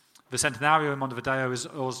 The Centenario in Montevideo has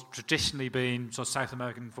always traditionally been sort of South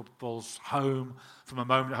American football's home from a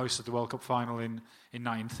moment it hosted the World Cup final in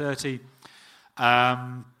 1930.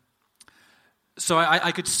 So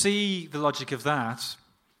I could see the logic of that.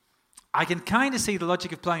 I can kind of see the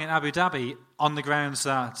logic of playing in Abu Dhabi on the grounds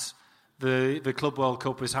that the Club World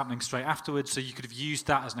Cup is happening straight afterwards, so you could have used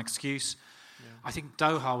that as an excuse. Yeah. I think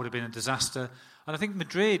Doha would have been a disaster. And I think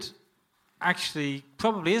Madrid actually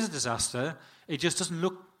probably is a disaster. It just doesn't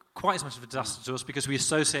look quite as much of a disaster to us because we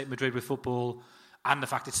associate Madrid with football and the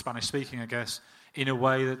fact it's Spanish-speaking, I guess, in a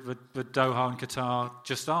way that Doha and Qatar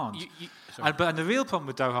just aren't. And the real problem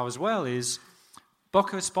with Doha as well is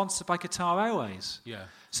Boca is sponsored by Qatar Airways. Yeah.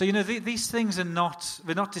 So, these things they're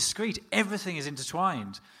not discrete. Everything is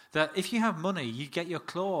intertwined. That if you have money, you get your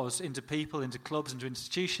claws into people, into clubs, into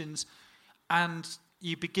institutions, and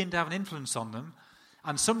you begin to have an influence on them.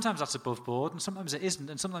 And sometimes that's above board, and sometimes it isn't.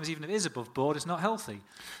 And sometimes even if it is above board, it's not healthy.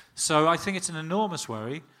 So I think it's an enormous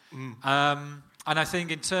worry. And I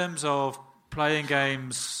think in terms of playing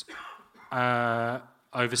games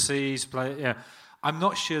overseas, I'm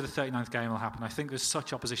not sure the 39th game will happen. I think there's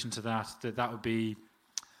such opposition to that would be...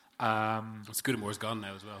 Scudamore is gone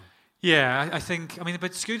now as well. Yeah, I think...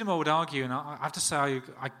 but Scudamore would argue, and I have to say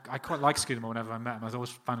I quite like Scudamore whenever I met him. I've always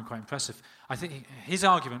found him quite impressive. I think his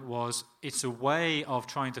argument was it's a way of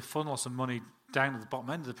trying to funnel some money down to the bottom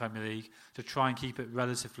end of the Premier League to try and keep it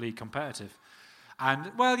relatively competitive.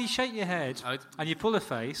 And, well, you shake your head and you pull a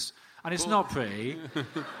face, and it's not pretty.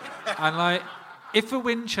 And, if the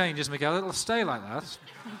wind changes, Miguel, it'll stay like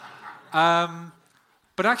that.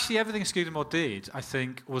 But actually, everything Scudamore did, I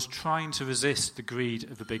think, was trying to resist the greed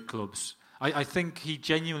of the big clubs. I think he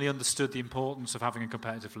genuinely understood the importance of having a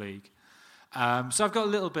competitive league. So I've got a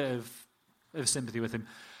little bit of sympathy with him.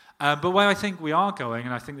 But where I think we are going,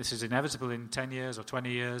 and I think this is inevitable in 10 years or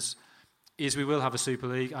 20 years, is we will have a Super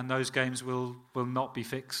League, and those games will not be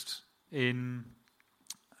fixed in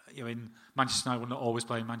Manchester United will not always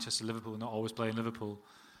play in Manchester, Liverpool will not always play in Liverpool.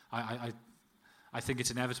 I think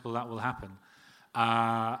it's inevitable that will happen.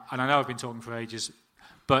 And I know I've been talking for ages,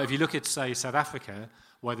 but if you look at, say, South Africa,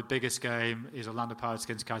 where the biggest game is Orlando Pirates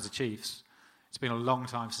against Kaizer Chiefs, it's been a long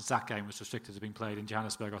time since that game was restricted to being played in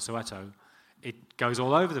Johannesburg or Soweto. It goes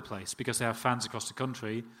all over the place because they have fans across the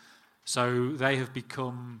country, so they have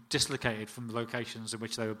become dislocated from the locations in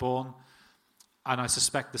which they were born, and I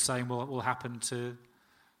suspect the same will happen to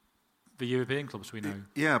the European clubs we know.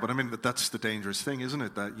 Yeah, but that's the dangerous thing, isn't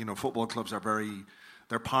it? That football clubs are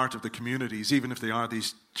they're part of the communities, even if they are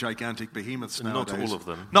these gigantic behemoths nowadays. Not all of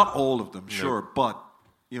them. Not all of them, sure, No. but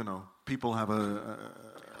people have an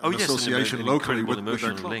yes, association an locally with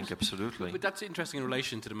emotional their clubs. link, absolutely. But that's interesting in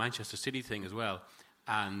relation to the Manchester City thing as well,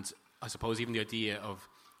 and I suppose even the idea of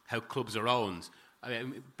how clubs are owned.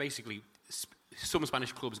 Basically, some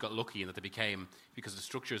Spanish clubs got lucky in that they became, because of the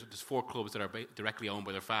structures, there's 4 clubs that are directly owned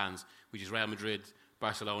by their fans, which is Real Madrid,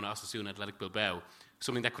 Barcelona, Osasuna, Athletic Bilbao.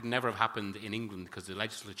 Something that could never have happened in England because of the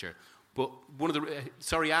legislature. But one of the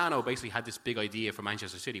Soriano basically had this big idea for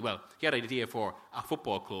Manchester City. Well, he had an idea for a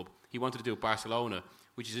football club. He wanted to do Barcelona,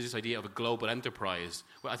 which is this idea of a global enterprise.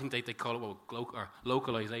 Well, I think they call it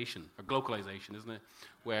localization, or globalization, isn't it?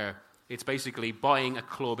 Where it's basically buying a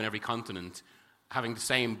club in every continent, having the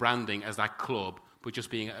same branding as that club, but just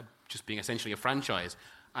being essentially a franchise.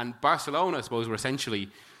 And Barcelona, I suppose, were essentially,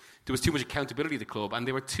 there was too much accountability of the club, and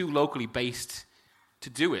they were too locally based to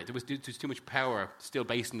do it. There was too much power still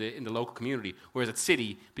based in the local community. Whereas at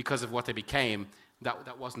City, because of what they became,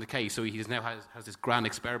 that wasn't the case. So he now has this grand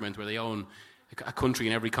experiment where they own a country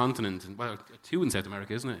in every continent, and 2 in South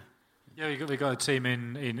America, isn't it? Yeah, we got a team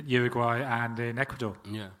in Uruguay and in Ecuador.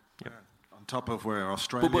 Yeah. On top of where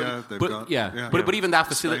Australia, but even that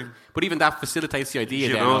facilitates the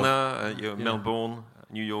idea. Girona, Melbourne,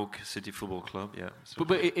 New York City Football Club. Yeah.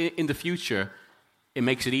 But in the future, it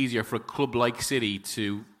makes it easier for a club like City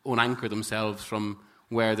to unanchor themselves from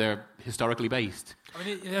where they're historically based.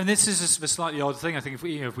 And this is a slightly odd thing. I think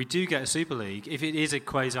if we do get a Super League, if it is a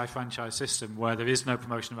quasi-franchise system where there is no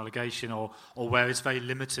promotion and relegation, or where it's very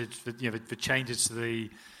limited for the changes to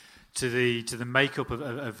the makeup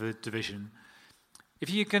of the division, if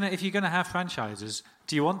you're gonna have franchises,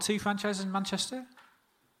 do you want 2 franchises in Manchester?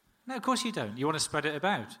 No, of course you don't. You want to spread it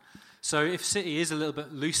about. So if City is a little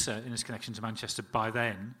bit looser in its connection to Manchester by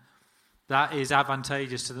then, that is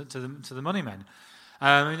advantageous to the money men.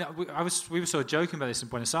 We were sort of joking about this in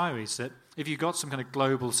Buenos Aires, that if you got some kind of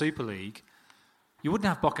global Super League, you wouldn't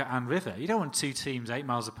have Boca and River. You don't want 2 teams 8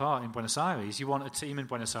 miles apart in Buenos Aires. You want a team in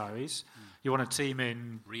Buenos Aires. You want a team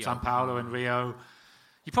in Rio. Sao Paulo and Rio.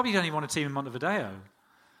 You probably don't even want a team in Montevideo.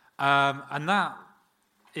 And that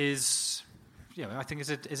is, I think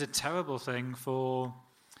is a terrible thing for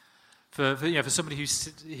somebody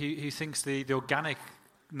who thinks the organic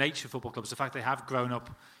nature of football clubs, the fact they have grown up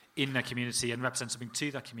in their community and represent something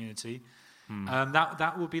to that community,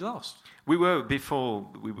 that would be lost. We were, before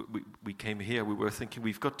we came here, we were thinking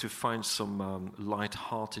we've got to find some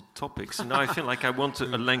light-hearted topics. And now I feel like I want a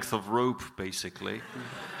length of rope, basically,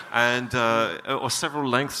 and or several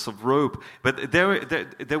lengths of rope. But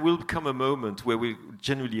there will come a moment where we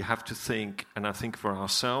genuinely have to think, and I think for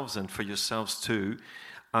ourselves and for yourselves too,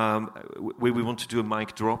 where we want to do a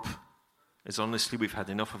mic drop. As honestly, we've had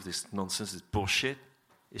enough of this nonsense, this bullshit.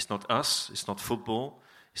 It's not us, it's not football,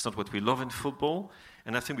 it's not what we love in football.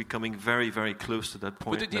 And I think we're coming very, very close to that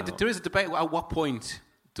point now. There is a debate, at what point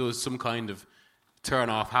does some kind of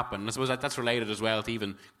turn-off happen? And I suppose that's related as well to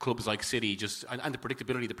even clubs like City, and the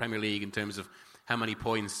predictability of the Premier League in terms of how many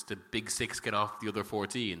points the big six get off the other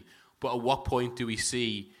 14. But at what point do we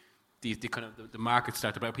see the market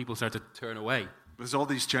people start to turn away? Because all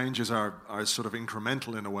these changes are sort of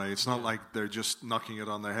incremental in a way. It's not like they're just knocking it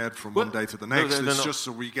on their head from one day to the next. It's just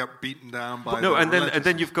so we get beaten down by... and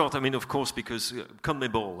then you've got, of course, because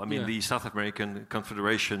CONMEBOL, the South American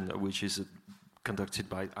Confederation, which is conducted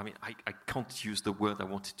by... I can't use the word I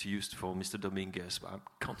wanted to use for Mr. Dominguez, but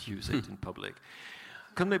I can't use it in public.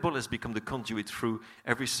 CONMEBOL has become the conduit through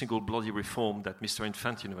every single bloody reform that Mr.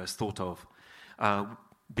 Infantino has thought of,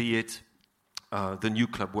 be it the new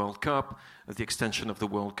Club World Cup, the extension of the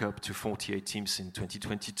World Cup to 48 teams in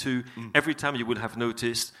 2022. Every time you will have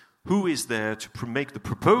noticed who is there to make the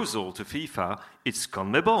proposal to FIFA, it's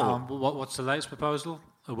CONMEBOL. What's the latest proposal?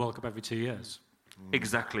 A World Cup every 2 years.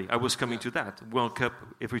 Exactly. I was coming to that. World Cup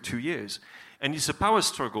every 2 years. And it's a power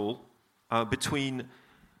struggle between...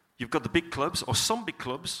 You've got the big clubs, or some big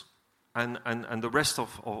clubs, and the rest of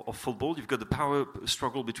football. You've got the power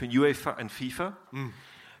struggle between UEFA and FIFA.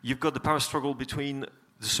 You've got the power struggle between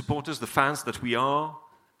the supporters, the fans that we are,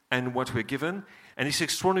 and what we're given. And it's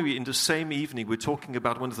extraordinary. In the same evening, we're talking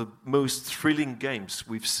about one of the most thrilling games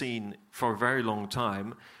we've seen for a very long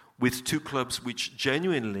time, with two clubs which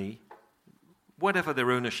genuinely, whatever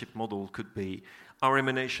their ownership model could be, are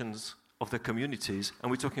emanations of their communities, and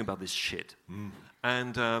we're talking about this shit.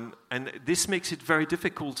 And this makes it very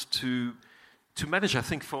difficult to manage, I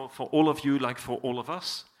think, for all of you, like for all of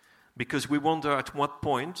us. Because we wonder at what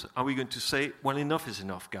point are we going to say, well, enough is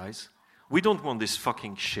enough, guys. We don't want this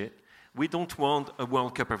fucking shit. We don't want a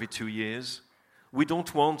World Cup every 2 years. We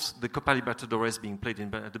don't want the Copa Libertadores being played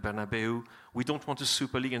at the Bernabeu. We don't want a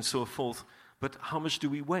Super League and so forth. But how much do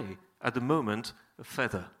we weigh? At the moment, a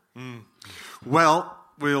feather. Well,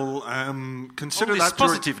 we'll consider that...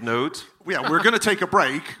 positive note. Yeah, we're going to take a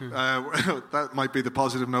break. That might be the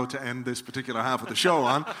positive note to end this particular half of the show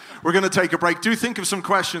on. We're going to take a break. Do think of some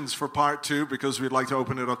questions for part two, because we'd like to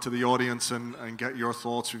open it up to the audience and get your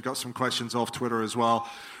thoughts. We've got some questions off Twitter as well.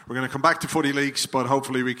 We're going to come back to Footy Leaks, but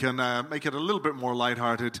hopefully we can make it a little bit more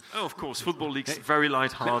lighthearted. Oh, of course, Football Leaks very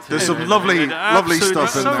lighthearted. There's some lovely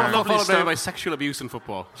stuff in there. Not followed down by sexual abuse in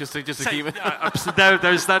football. Just to keep it.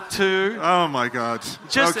 There's that too. Oh my God.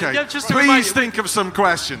 Okay. Yeah, just please think of some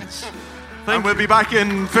questions. And we'll be back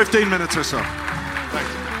in 15 minutes or so. Thank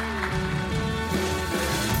you.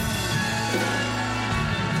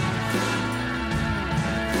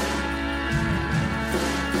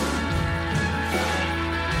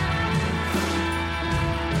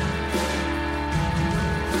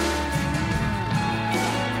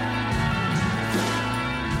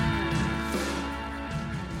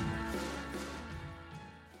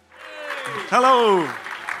 Hello.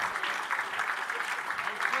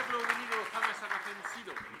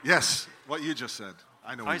 Yes, what you just said.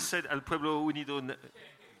 I know. I said El Pueblo Unido. I know.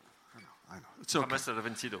 It's okay.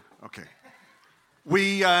 Vencido. Okay.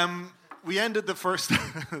 We ended the first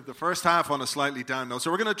the first half on a slightly down note, so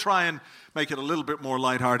we're going to try and make it a little bit more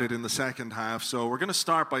lighthearted in the second half. So we're going to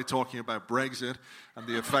start by talking about Brexit and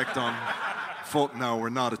the effect on foot. No, we're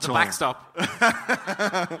not at all. The backstop.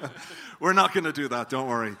 We're not going to do that. Don't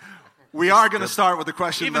worry. We are going to start with a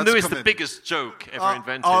question even though it's the biggest joke ever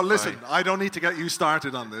invented. Oh, listen, I don't need to get you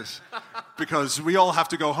started on this, because we all have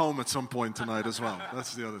to go home at some point tonight as well.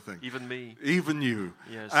 That's the other thing. Even me. Even you.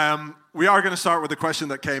 Yes. We are going to start with a question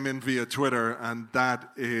that came in via Twitter, and that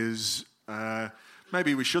is,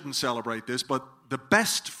 maybe we shouldn't celebrate this, but the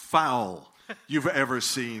best foul you've ever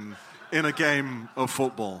seen in a game of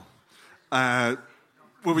football.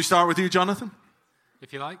 Will we start with you, Jonathan?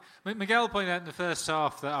 If you like. Miguel pointed out in the first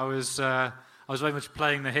half that I was very much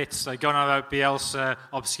playing the hits, like going on about Bielsa,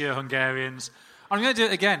 obscure Hungarians. I'm going to do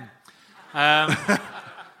it again.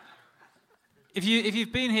 If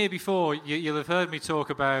you've been here before, you'll have heard me talk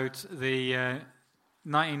about the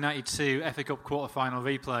 1992 FA Cup quarter-final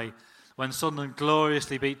replay when Sunderland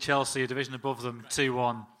gloriously beat Chelsea, a division above them,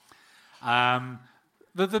 2-1.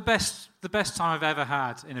 The best time I've ever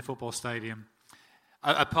had in a football stadium.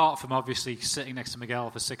 apart from obviously sitting next to Miguel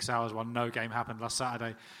for 6 hours while no game happened last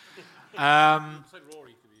Saturday. I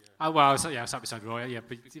sat beside Rory. Yeah,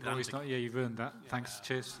 but Rory's not. Yeah, you've ruined that. Yeah, thanks.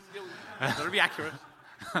 Cheers. Got to be accurate.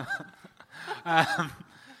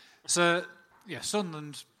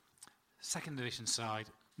 Sunderland, second division side,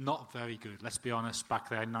 not very good. Let's be honest. Back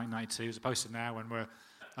there in 1992, as opposed to now when we're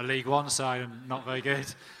a League One side and not very good.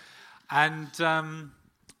 And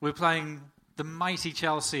we're playing the mighty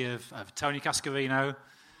Chelsea of Tony Cascarino,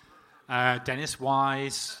 Dennis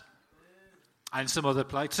Wise, and some other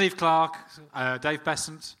players, Steve Clark, Dave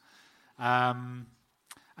Besant, and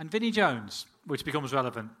Vinnie Jones, which becomes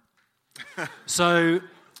relevant. So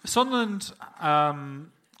Sunderland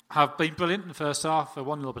have been brilliant in the first half.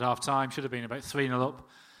 1-0 up at half time, should have been about 3-0 up.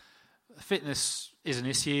 Fitness is an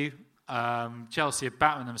issue. Chelsea are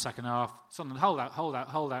battering them in the second half. Sunderland hold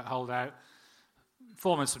out.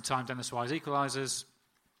 4 minutes of time, Dennis Wise equalises.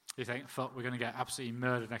 You think, fuck, we're going to get absolutely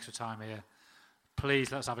murdered in extra time here.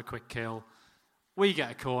 Please, let's have a quick kill. We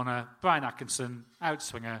get a corner. Brian Atkinson,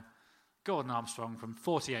 outswinger. Gordon Armstrong from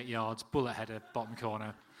 48 yards, bullet header, bottom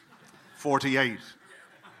corner. 48.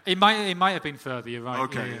 It might have been further, you're right.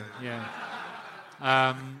 Okay. Yeah.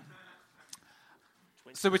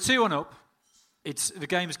 So we're 2-1 up. The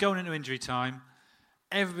game is going into injury time.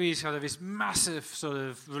 Everybody's had this massive sort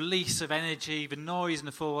of release of energy. The noise in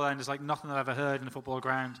the football end is like nothing I've ever heard in a football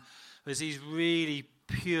ground. There's these really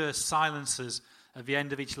pure silences at the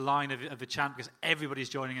end of each line of the chant because everybody's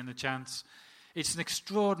joining in the chants. It's an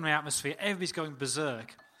extraordinary atmosphere. Everybody's going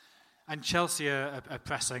berserk. And Chelsea are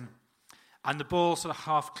pressing. And the ball sort of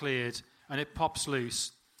half cleared and it pops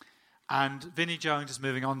loose. And Vinnie Jones is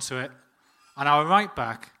moving on to it. And our right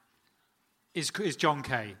back is John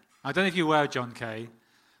Kay. I don't know if you're aware of John Kay,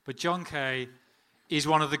 but John Kay is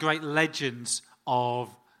one of the great legends of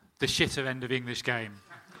the shitter end of the English game.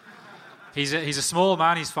 He's a small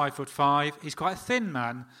man, he's 5'5". He's quite a thin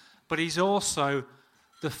man, but he's also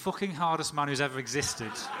the fucking hardest man who's ever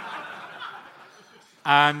existed.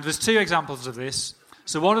 And there's 2 examples of this.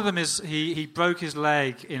 So one of them is he broke his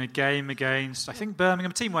leg in a game against, I think,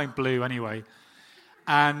 Birmingham, team wearing blue anyway.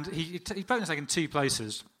 And he broke his leg in 2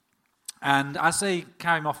 places. And as they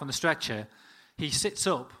carry him off on the stretcher, he sits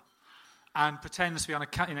up and pretends to be in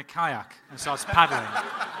a kayak and starts paddling.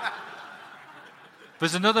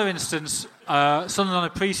 There's another instance, Sunderland on a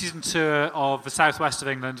pre-season tour of the southwest of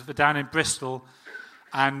England. They're down in Bristol,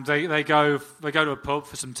 and they go to a pub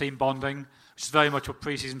for some team bonding, which is very much what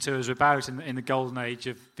pre-season tours are about in the golden age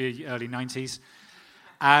of the early 90s.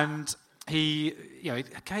 And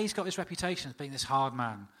Kay's got this reputation as being this hard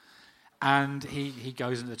man. And he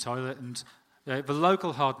goes into the toilet, and the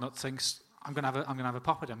local hard nut thinks, I'm going to have a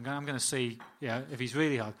pop at him. I'm going to see if he's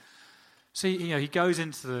really hard. So he goes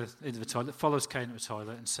into the toilet, follows Kay into the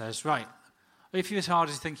toilet, and says, right, if you're as hard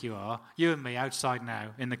as you think you are, you and me outside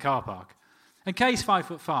now in the car park. And Kay's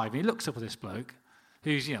 5'5", and he looks up at this bloke,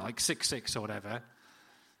 who's like 6'6" or whatever,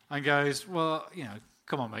 and goes, well,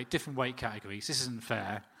 come on, mate, different weight categories. This isn't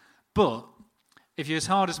fair. But if you're as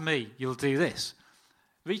hard as me, you'll do this.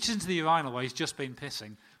 Reaches into the urinal where he's just been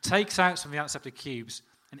pissing, takes out some of the antiseptic cubes,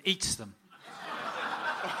 and eats them.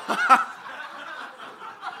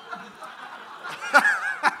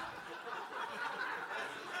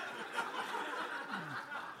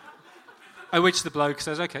 At which the bloke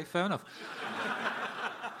says, okay, fair enough.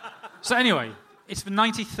 So anyway, it's the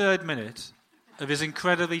 93rd minute of his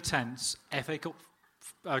incredibly tense FA Cup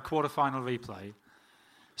quarter-final replay.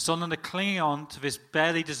 Sunderland are clinging on to this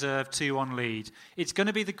barely deserved 2-1 lead. It's going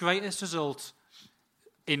to be the greatest result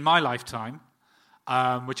in my lifetime,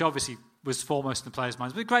 which obviously was foremost in the players'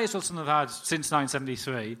 minds, but the greatest result Sunderland have had since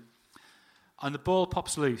 1973. And the ball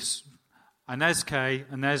pops loose. And there's Kay,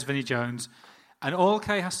 and there's Vinnie Jones. And all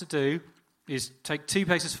Kay has to do is take 2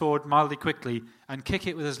 paces forward mildly quickly and kick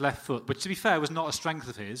it with his left foot, which, to be fair, was not a strength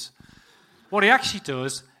of his. What he actually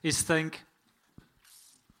does is think,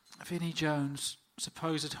 Vinnie Jones,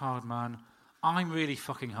 supposed hard man, I'm really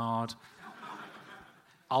fucking hard.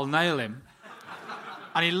 I'll nail him.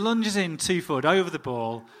 And he lunges in 2 foot over the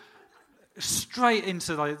ball, straight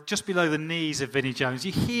into just below the knees of Vinnie Jones.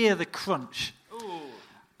 You hear the crunch. Ooh,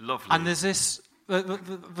 lovely. And there's this,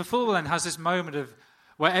 the football end has this moment of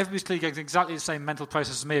where everybody's clearly going through exactly the same mental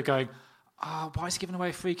process as me of going, why is he giving away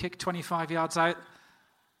a free kick 25 yards out?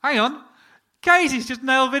 Hang on, Casey's just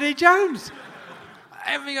nailed Vinnie Jones.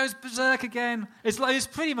 Everybody goes berserk again. It's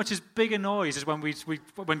pretty much as big a noise as when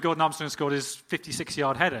Gordon Armstrong scored his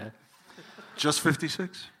 56-yard header. Just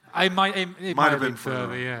 56? It might have been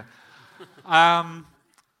further, yeah.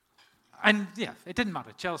 And yeah, it didn't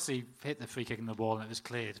matter. Chelsea hit the free kick in the wall and it was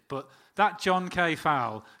cleared. But that John Kay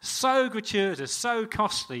foul, so gratuitous, so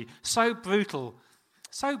costly, so brutal,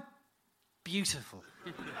 so beautiful.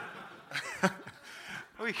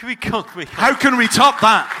 We can't. How can we top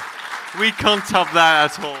that? We can't top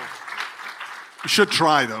that at all. We should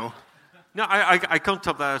try, though. No, I can't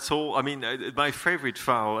top that at all. I mean, my favourite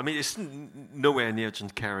foul. I mean, it's nowhere near John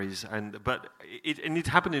Kerry's, but it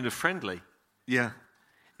happened in a friendly. Yeah.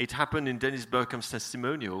 It happened in Dennis Bergkamp's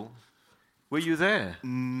testimonial. Were you there?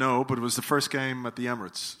 No, but it was the first game at the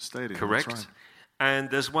Emirates Stadium. Correct. That's right. And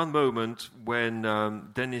there's one moment when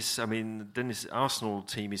Dennis Arsenal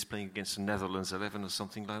team is playing against the Netherlands 11 or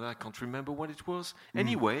something like that. I can't remember what it was.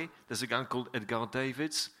 Anyway, there's a guy called Edgar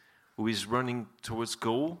Davids who is running towards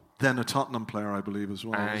goal. Then a Tottenham player, I believe, as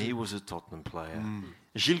well. He was a Tottenham player.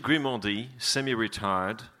 Gilles Grimaldi,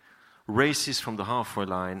 semi-retired, races from the halfway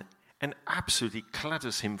line and absolutely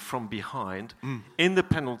clatters him from behind in the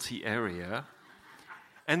penalty area.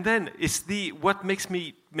 And then what makes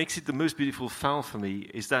it the most beautiful foul for me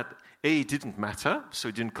is that it didn't matter, so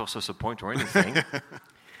it didn't cost us a point or anything.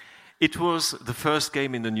 It was the first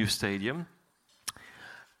game in the new stadium.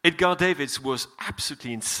 Edgar Davids was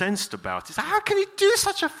absolutely incensed about it. How can he do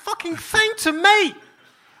such a fucking thing to me?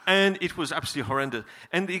 And it was absolutely horrendous.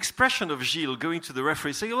 And the expression of Gilles going to the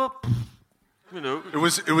referee saying, "Oh, it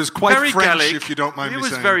was quite very French, Gallic. if you don't mind me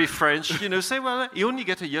saying. It was very French. Say, well, he only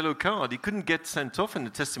get a yellow card. He couldn't get sent off in the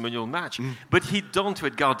testimonial match. But he'd done to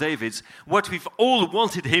Edgar Davids what we've all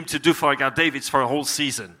wanted him to do for Edgar Davids for a whole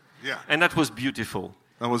season. Yeah. And that was beautiful.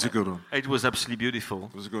 That was a good one. It was absolutely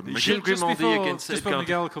beautiful. It was a good one. Just before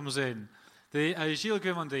Miguel comes in, the Gilles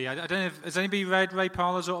Grimaldi, I don't know if... Has anybody read Ray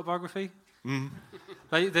Parler's autobiography?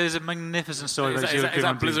 There's a magnificent story about Gilles Grimaldi. Is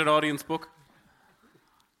that Blizzard audience book?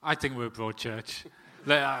 I think we're a broad church.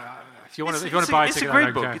 If you want to buy a ticket, it's a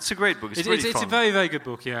great book. It's a great book. It's really fun. It's a very, very good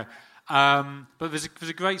book, yeah. But there's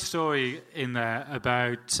a great story in there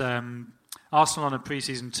about Arsenal on a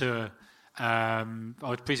pre-season tour,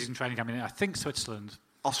 or pre-season training camp in, I think, Switzerland.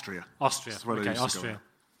 Austria. Okay, Austria.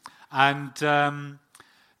 And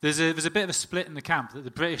there's a bit of a split in the camp that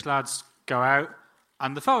the British lads go out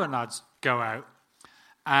and the foreign lads go out.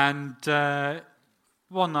 And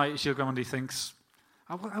one night, Gilles Grimaldi thinks,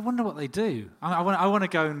 I wonder what they do. I want to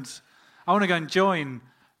go and join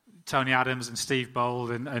Tony Adams and Steve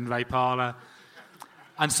Bold and Ray Parler.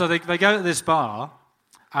 And so they go to this bar,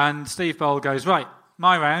 and Steve Bold goes, right,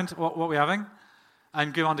 my round, what are we having?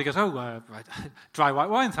 And Grimaldi goes, right, dry white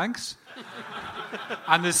wine, thanks.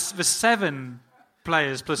 And there's 7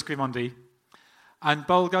 players plus Grimaldi, and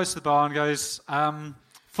Bold goes to the bar and goes,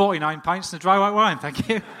 49 pints and a dry white wine, thank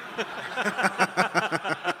you.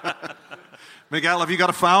 Miguel, have you got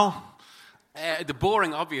a foul? The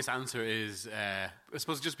boring, obvious answer is, I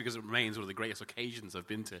suppose just because it remains one of the greatest occasions I've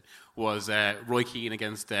been to, was Roy Keane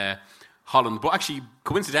against Holland. But actually,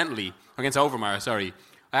 coincidentally, against Overmars, sorry.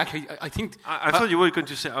 I think... I thought you were going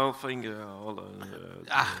to say, no,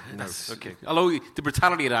 okay. Although the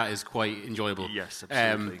brutality of that is quite enjoyable. Yes,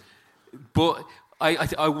 absolutely. But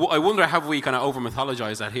I wonder, have we kind of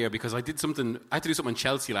over-mythologized that here? Because I had to do something in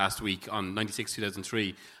Chelsea last week on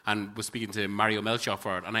 96-2003 and was speaking to Mario Melchior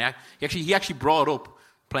for it. And he actually brought up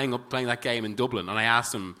playing that game in Dublin. And I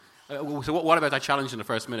asked him, so what about that challenge in the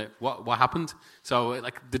first minute? What happened? So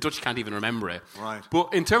the Dutch can't even remember it. Right.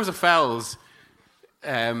 But in terms of fouls,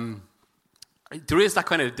 there is that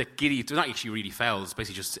kind of the giddy, they're not actually really fouls,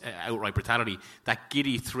 basically just outright brutality, that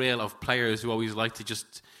giddy thrill of players who always like to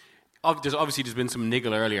just... There's been some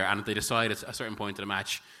niggle earlier, and they decide at a certain point in the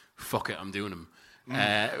match, fuck it, I'm doing them.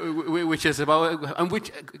 Which is about, and which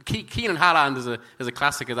Keane and Haaland is a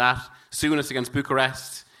classic of that. Souness against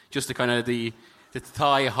Bucharest, just the kind of the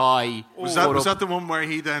thigh high. Was that the one where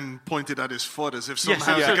he then pointed at his foot as if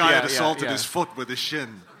somehow the guy had assaulted his foot with his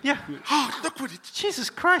shin? Yeah. Oh, look what it... Jesus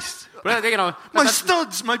Christ! Well, my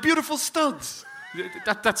studs, my beautiful studs.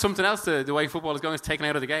 That's something else. The way football is going is taken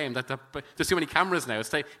out of the game. There's too many cameras now. It's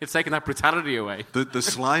taking that brutality away. The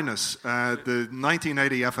slyness. The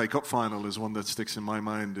 1980 FA Cup final is one that sticks in my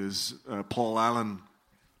mind. Is Paul Allen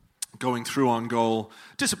going through on goal?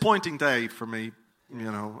 Disappointing day for me,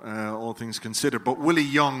 all things considered. But Willie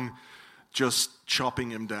Young just chopping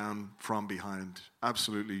him down from behind.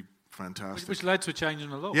 Absolutely fantastic. Which led to a change in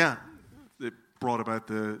the law. Yeah, it brought about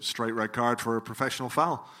the straight red card for a professional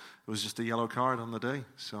foul. It was just a yellow card on the day.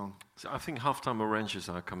 So I think half-time oranges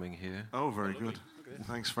are coming here. Oh, very good.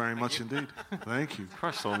 Thanks very much indeed. Thank you.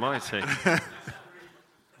 Christ almighty.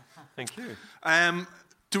 Thank you.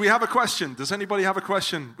 Do we have a question? Does anybody have a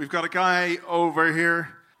question? We've got a guy over here.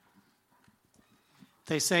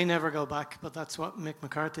 They say never go back, but that's what Mick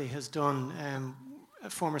McCarthy has done, a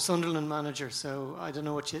former Sunderland manager. So I don't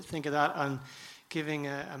know what you think of that, and giving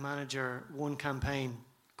a manager one campaign,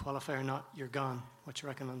 qualifier or not, you're gone. What you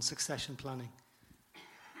reckon on succession planning?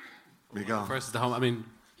 Miguel. First is the home. I mean,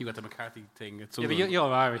 you got the McCarthy thing. At Yeah, but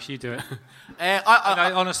you're Irish, you do it.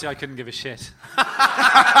 Honestly, I couldn't give a shit.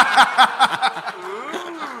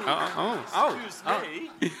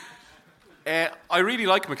 I really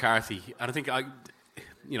like McCarthy, and I think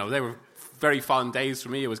they were very fond days for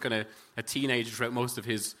me. I was kind of a teenager throughout most of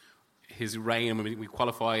his reign when we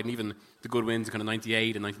qualified, and even the good wins in kind of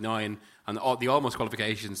 98 and 99 and the almost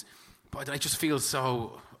qualifications. But I just feel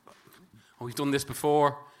so, we've done this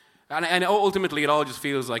before. And ultimately it all just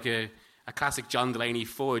feels like a classic John Delaney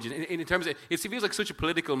fudge. In terms of, it feels like such a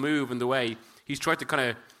political move in the way he's tried to kind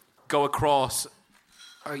of go across,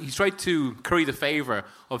 he's tried to curry the favour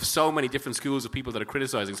of so many different schools of people that are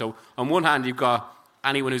criticising. So on one hand you've got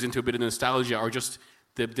anyone who's into a bit of nostalgia or just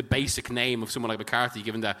the basic name of someone like McCarthy,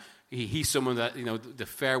 given that he's someone that the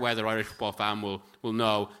fair weather Irish football fan will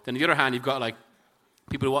know. Then on the other hand you've got like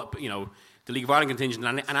people who want, the League of Ireland contingent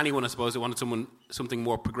and anyone, I suppose, that wanted something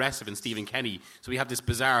more progressive in Stephen Kenny. So we have this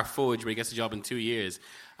bizarre fudge where he gets a job in 2 years.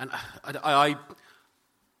 And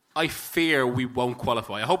I fear we won't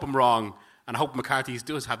qualify. I hope I'm wrong, and I hope McCarthy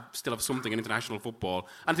does still have something in international football.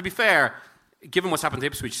 And to be fair, given what's happened to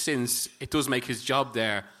Ipswich since, it does make his job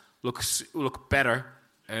there look better,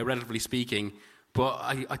 relatively speaking. But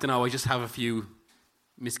I don't know, I just have a few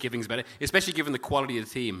misgivings about it, especially given the quality of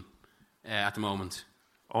the team at the moment.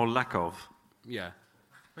 Or lack of. Yeah.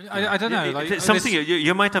 I don't know. Something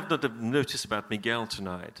you might have not noticed about Miguel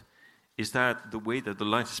tonight is that the way that the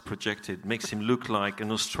light is projected makes him look like an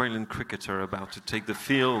Australian cricketer about to take the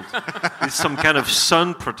field with some kind of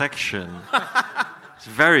sun protection. It's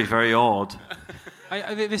very, very odd.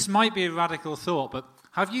 This might be a radical thought, but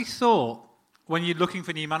have you thought, when you're looking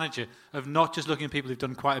for a new manager, of not just looking at people who've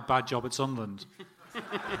done quite a bad job at Sunderland?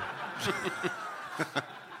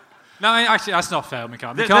 No, actually, that's not fair,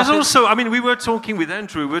 Miguel. There's also, we were talking with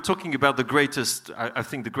Andrew, we were talking about the greatest, I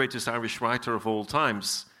think the greatest Irish writer of all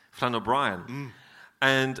times, Flann O'Brien.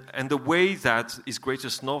 And the way that his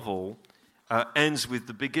greatest novel ends with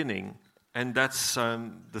the beginning, and that's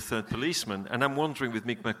The Third Policeman. And I'm wondering, with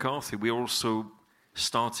Mick McCarthy, we're also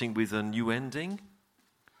starting with a new ending?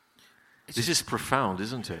 This is profound,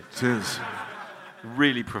 isn't it? It is.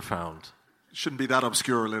 Really profound. Shouldn't be that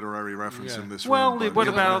obscure literary reference in this room. Well, what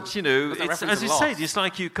about, it's, as you said, it's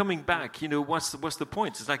like you coming back, what's the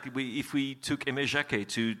point? It's like if we took Aimé Jacquet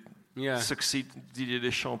to succeed Didier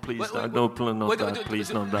Deschamps, please, not that,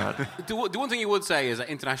 please, not that. The one thing you would say is that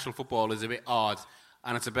international football is a bit odd,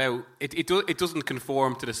 and it's about, it doesn't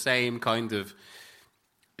conform to the same kind of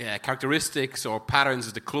characteristics or patterns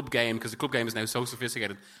as the club game, because the club game is now so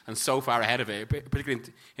sophisticated and so far ahead of it, particularly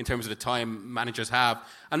in terms of the time managers have.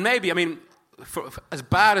 And maybe, for as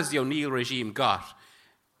bad as the O'Neill regime got,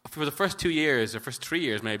 for the first 2 years, or first 3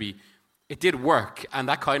 years maybe, it did work, and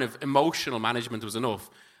that kind of emotional management was enough.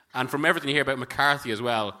 And from everything you hear about McCarthy as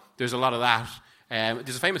well, there's a lot of that.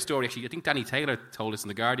 There's a famous story, actually, I think Danny Taylor told us in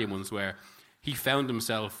The Guardian once, where he found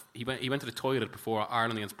himself, he went to the toilet before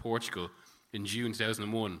Ireland against Portugal in June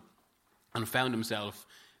 2001, and found himself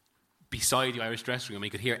beside the Irish dressing room. He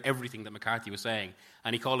could hear everything that McCarthy was saying,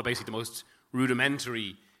 and he called it basically the most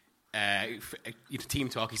rudimentary team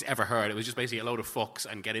talk he's ever heard. It was just basically a load of fucks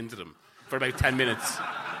and get into them for about 10 minutes.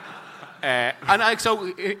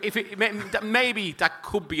 So maybe that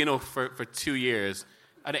could be enough for 2 years,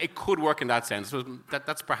 and it could work in that sense. So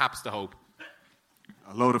that's perhaps the hope.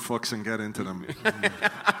 A load of fucks and get into them.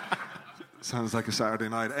 Sounds like a Saturday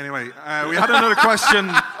night. Anyway, we had another question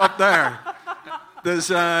up there. There's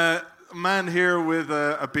a man here with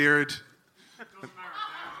a beard.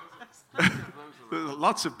 There's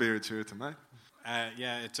lots of beards here tonight.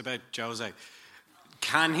 It's about Jose.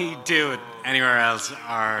 Can he do it anywhere else?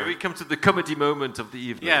 Or we come to the comedy moment of the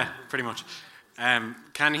evening. Yeah, pretty much.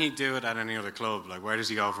 Can he do it at any other club? Like, where does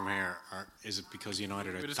he go from here? Or is it because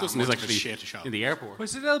United are that much of a shit shop? In the airport. Well,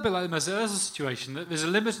 it's a little bit like the Mazurza situation. There's a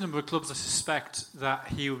limited number of clubs I suspect that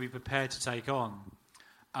he will be prepared to take on.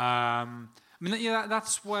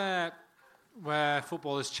 That's where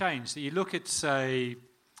football has changed. You look at, say,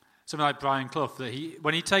 something like Brian Clough, that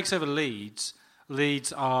when he takes over Leeds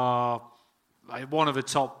are one of the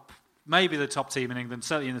top, maybe the top team in England,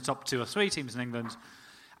 certainly in the top 2 or 3 teams in England,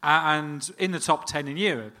 and in the top 10 in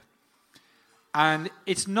Europe. And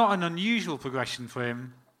it's not an unusual progression for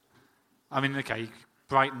him.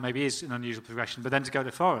 Brighton maybe is an unusual progression, but then to go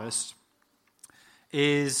to Forest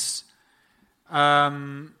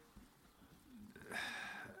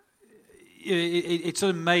it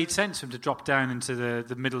sort of made sense for him to drop down into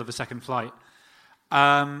the middle of a second flight.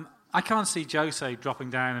 I can't see Jose dropping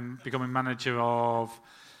down and becoming manager of,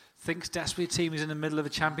 thinks desperately a team is in the middle of a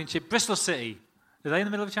championship. Bristol City, are they in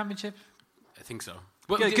the middle of a championship? I think so.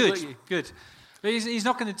 Well, good. But he's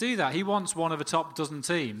not going to do that. He wants one of the top dozen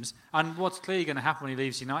teams. And what's clearly going to happen when he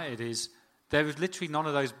leaves United is there is literally none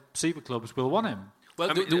of those super clubs will want him.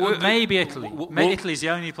 Well, maybe Italy. Italy's the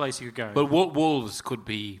only place he could go. But Wolves could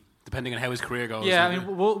be, depending on how his career goes. Yeah, I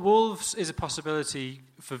mean, Wolves is a possibility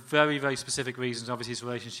for very, very specific reasons. Obviously, his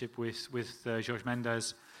relationship with Jorge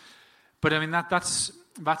Mendes. But I mean, that's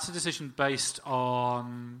a decision based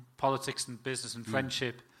on politics and business and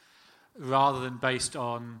friendship, rather than based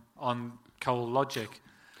on cold logic.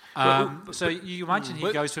 So you imagine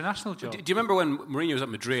he goes to a national job. Do you remember when Mourinho was at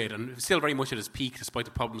Madrid and still very much at his peak, despite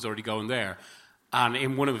the problems already going there? And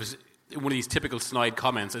in one of these typical snide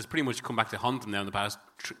comments, has pretty much come back to haunt him now in the past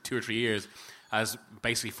 2 or 3 years, as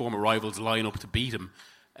basically former rivals line up to beat him.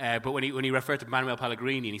 But when he referred to Manuel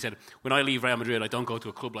Pellegrini, and he said, "When I leave Real Madrid, I don't go to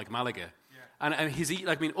a club like Malaga." Yeah.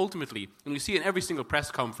 And ultimately, and you see in every single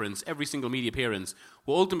press conference, every single media appearance,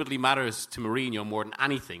 what ultimately matters to Mourinho more than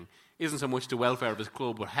anything isn't so much the welfare of his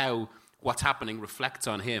club, but how what's happening reflects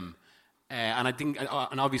on him. And I think,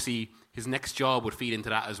 and obviously, his next job would feed into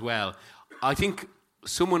that as well. I think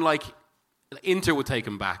someone like Inter would take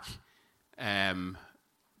him back. No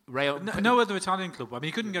other Italian club. I mean,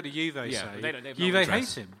 he couldn't go to Juve. Juve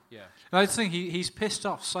hates him. Yeah, and I think he's pissed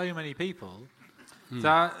off so many people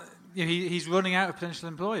that he's running out of potential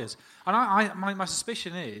employers. And my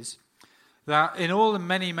suspicion is that in all the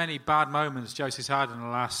many, many bad moments Jose's had in the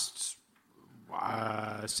last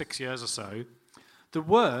 6 years or so, the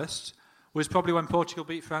worst was probably when Portugal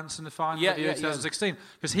beat France in the final of the year 2016,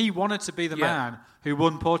 because he wanted to be the man who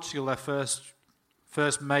won Portugal their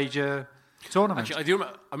first major tournament. Actually,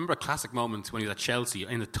 I remember a classic moment when he was at Chelsea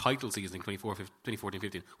in the title season in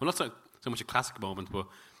 2014-15. Well, not so much a classic moment, but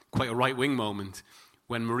quite a right-wing moment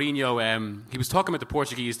when Mourinho, he was talking about the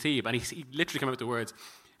Portuguese team, and he literally came out with the words,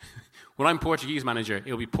 "When I'm Portuguese manager,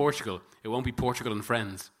 it'll be Portugal. It won't be Portugal and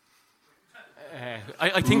friends."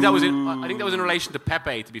 I think that was in relation to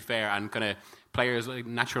Pepe, to be fair, and kind of players like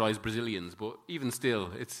naturalised Brazilians. But even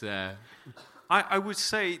still, it's. I would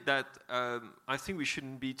say that I think we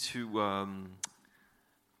shouldn't be too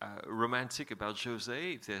romantic about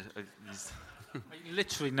Jose.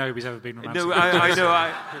 Literally nobody's ever been romantic. No, I know.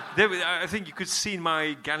 I think you could see in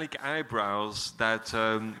my Gallic eyebrows that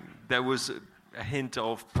there was a hint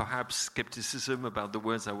of perhaps skepticism about the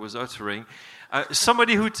words I was uttering.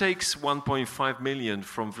 Somebody who takes 1.5 million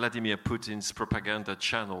from Vladimir Putin's propaganda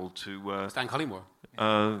channel to... Stan Collymore.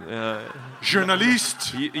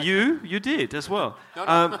 Journalist. You did as well.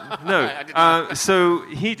 No. So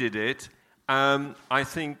he did it. I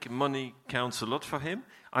think money counts a lot for him.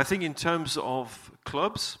 I think in terms of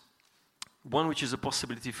clubs, one which is a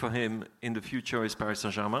possibility for him in the future is Paris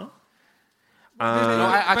Saint-Germain. They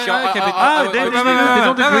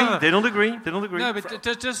don't agree. No, but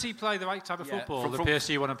does he play the right type of football the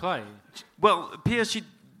PSG want to play? Well, PSG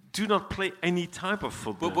do not play any type of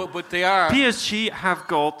football. But they are. PSG have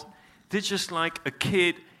got... They're just like a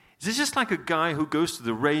kid... They're just like a guy who goes to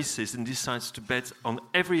the races and decides to bet on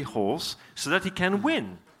every horse so that he can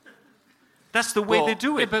win. That's the way they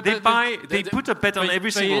do it. They put a bet on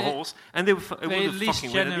every single horse, and they will fucking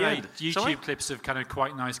win at the end. YouTube clips of kind of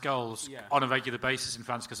quite nice goals on a regular basis in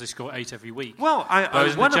France because they score 8 every week. Well,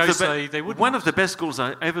 one of the best goals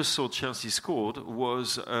I ever saw Chelsea scored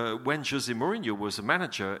was when Jose Mourinho was a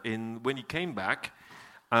manager when he came back,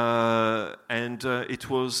 and it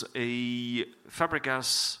was a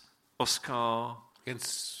Fabregas Oscar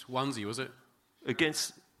against Swansea, was it?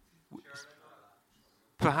 Against.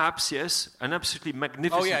 Perhaps, yes. An absolutely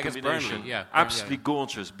magnificent combination. Absolutely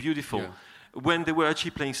gorgeous, beautiful. Yeah. When they were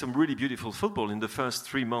actually playing some really beautiful football in the first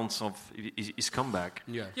 3 months of his comeback.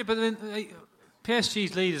 Yeah, but then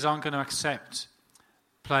PSG's leaders aren't going to accept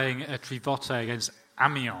playing a Trivote against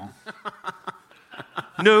Amiens.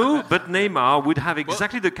 No, but Neymar would have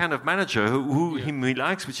exactly the kind of manager who he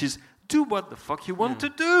likes, which is do what the fuck you want to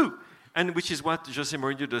do. And which is what Jose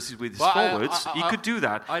Mourinho does with his forwards. He could do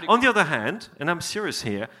that. On the other hand, and I'm serious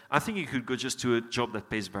here, I think he could go just to a job that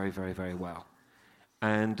pays very, very, very well.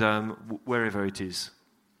 And wherever it is.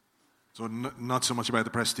 So not so much about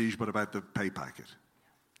the prestige, but about the pay packet.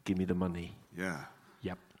 Give me the money. Yeah.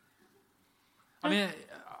 Yep. I mean,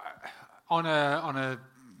 on a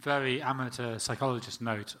very amateur psychologist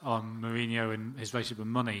note on Mourinho and his relationship with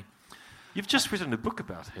money, you've just written a book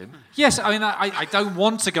about him. Yes, I mean, I don't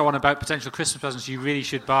want to go on about potential Christmas presents you really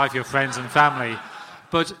should buy for your friends and family.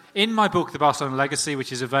 But in my book, The Barcelona Legacy,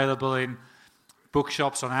 which is available in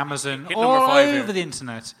bookshops, on Amazon, Hit all number 5 over here. the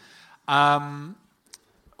internet. One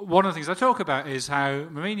of the things I talk about is how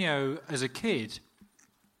Mourinho, as a kid,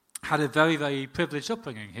 had a very, very privileged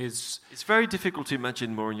upbringing. It's very difficult to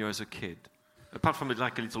imagine Mourinho as a kid. Apart from it,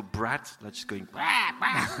 like a little brat, like just going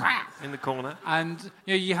in the corner. And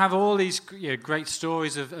you have all these great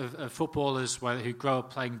stories of footballers who grow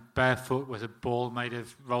up playing barefoot with a ball made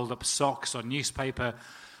of rolled up socks or newspaper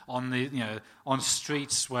on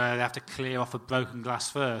streets where they have to clear off a broken glass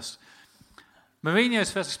first. Mourinho's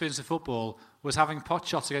first experience of football was having pot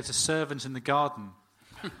shots against a servant in the garden.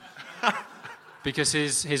 Because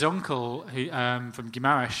his uncle from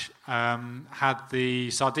Guimarães had the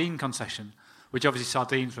sardine concession, which obviously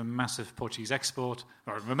sardines were a massive Portuguese export,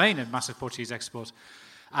 or remain a massive Portuguese export.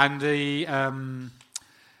 And the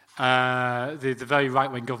very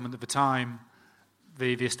right-wing government at the time,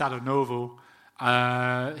 the Estado Novo,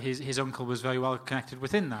 his uncle was very well connected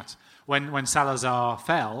within that. When Salazar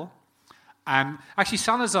fell, and actually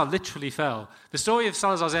Salazar literally fell. The story of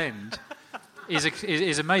Salazar's end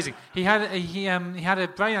is amazing. He had a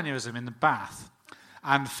brain aneurysm in the bath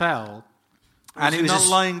and fell. And he was not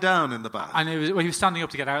lying down in the bath? And he was standing up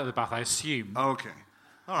to get out of the bath, I assume. Okay.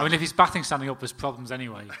 All right. I mean, if he's bathing standing up, there's problems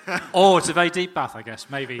anyway. Or it's a very deep bath, I guess,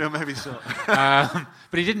 maybe. Yeah, maybe so. But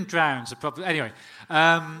he didn't drown, so probably... Anyway.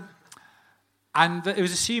 And it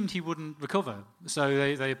was assumed he wouldn't recover.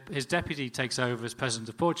 So his deputy takes over as president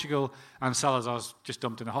of Portugal, and Salazar's just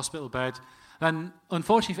dumped in a hospital bed. Then,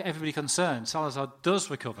 unfortunately for everybody concerned, Salazar does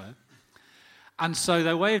recover. And so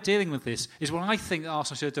their way of dealing with this is what I think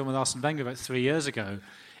Arsenal should have done with Arsene Wenger about 3 years ago,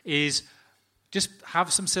 is just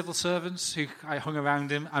have some civil servants who hung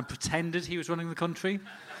around him and pretended he was running the country.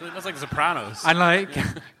 So it was like The Sopranos. And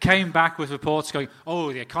came back with reports going,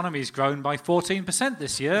 the economy's grown by 14%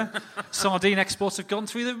 this year. Sardine exports have gone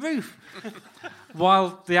through the roof.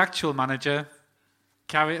 While the actual manager,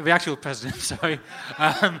 the actual president,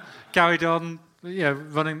 carried on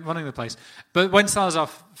running the place. But when Salazar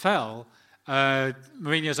fell...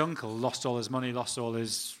 Mourinho's uncle lost all his money, lost all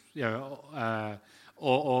his,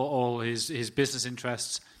 all his business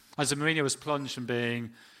interests. And so Mourinho was plunged from being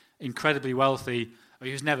incredibly wealthy.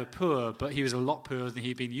 He was never poor, but he was a lot poorer than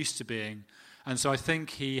he'd been used to being. And so I think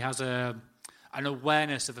he has an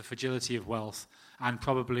awareness of the fragility of wealth and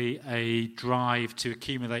probably a drive to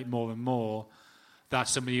accumulate more and more that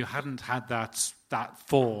somebody who hadn't had that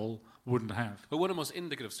fall wouldn't have. But one of the most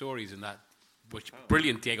indicative stories in that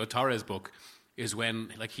brilliant Diego Torres book is when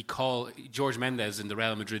he called George Mendes in the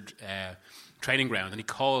Real Madrid training ground, and he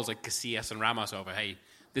calls Casillas and Ramos over. Hey,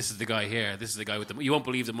 this is the guy here. This is the guy with you won't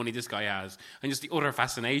believe the money this guy has, and just the utter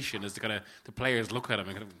fascination as the players look at him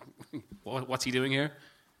and what's he doing here?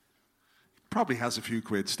 Probably has a few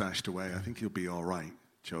quid stashed away. I think he'll be all right,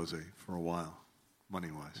 Jose, for a while,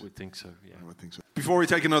 money-wise. Would think so. Yeah, I would think so. Before we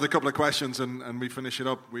take another couple of questions and we finish it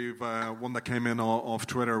up, we've one that came in off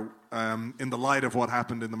Twitter. In the light of what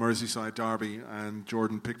happened in the Merseyside derby and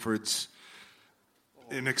Jordan Pickford's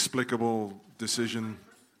inexplicable decision,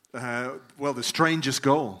 the strangest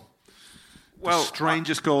goal. The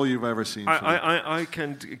strangest goal you've ever seen. I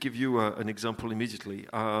can give you an example immediately.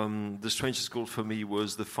 The strangest goal for me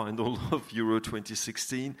was the final of Euro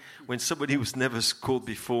 2016, when somebody who's never scored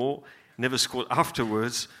before, never scored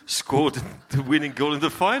afterwards, scored the winning goal in the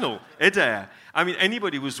final. Eder. I mean,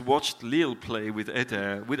 anybody who's watched Lille play with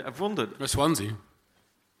Eder would have wondered. Or Swansea.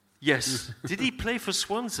 Yes. Did he play for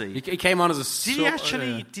Swansea? He came on as a... Did he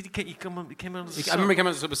actually... Did he come on? He came on as a... I remember he came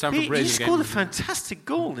on as a Stamford Bridge. He scored a fantastic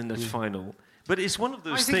goal in that final. But it's one of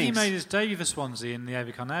those things... I think he made his debut for Swansea in the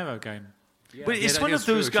Evi Carnero game. Yeah. But it's one of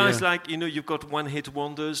those guys you've got one-hit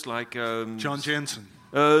wonders like... John Jensen.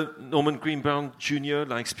 Norman Greenbaum Jr.,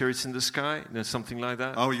 like Spirits in the Sky, something like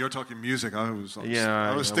that. Oh, you're talking music. I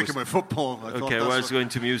was sticking with football. I was going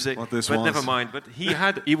to music. But never mind. But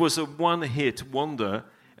he was a one-hit wonder,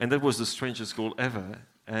 and that was the strangest goal ever.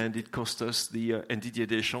 And it cost us and Didier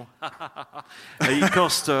Deschamps. It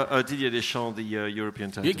cost Didier Deschamps the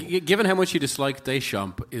European title. Given how much you dislike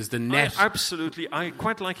Deschamps, is the net... Absolutely. I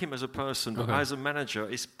quite like him as a person, but as a manager,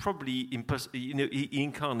 it's probably he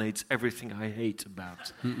incarnates everything I hate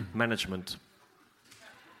about management.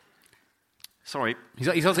 Sorry.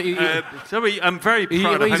 He's also... sorry, I'm very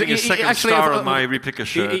proud of having a second star on my replica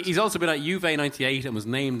shirt. He's also been at Juve 98 and was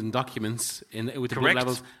named in documents with the good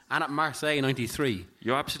levels, and at Marseille 93.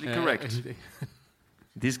 You're absolutely correct.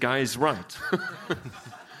 This guy is right.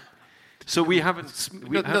 So we haven't...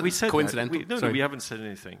 we said coincidental. We haven't said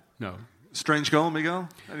anything. No. Strange goal, Miguel?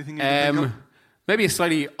 Anything you can think of? Maybe a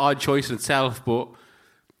slightly odd choice in itself, but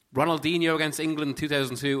Ronaldinho against England in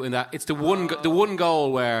 2002, in that it's the one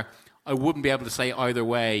goal where I wouldn't be able to say either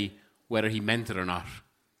way whether he meant it or not.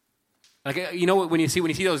 Like, you know, when you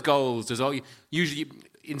see those goals, there's all usually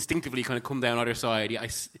instinctively kind of come down either side.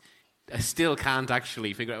 I still can't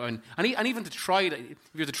actually figure out. And even to try that, if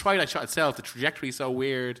you have to try that shot itself, the trajectory is so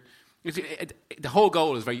weird. The whole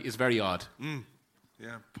goal is very odd.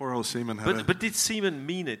 Yeah, poor old Seaman. But did Seaman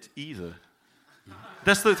mean it either?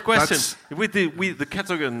 That's the question. With the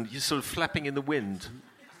Cadogan sort of flapping in the wind,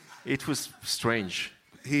 it was strange.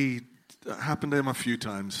 He happened to him a few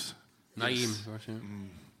times. Naeem.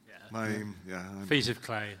 Naeem, yeah. Feet of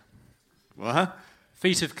clay. What?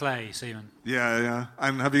 Feet of clay, Seaman. Yeah.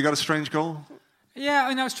 And have you got a strange goal? Yeah,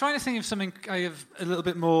 I was trying to think of something a little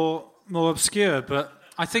bit more obscure, but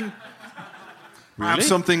I think... Perhaps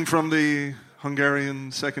something from the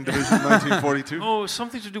Hungarian Second Division, 1942? Oh,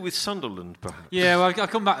 something to do with Sunderland, perhaps. Yeah, well, I'll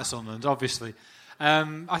come back to Sunderland, obviously.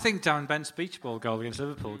 I think Darren Bent's beach ball goal against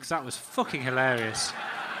Liverpool, because that was fucking hilarious.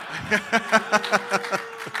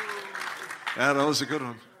 Yeah, that was a good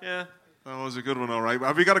one. Yeah. That was a good one, all right.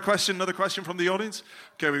 Have we got another question from the audience?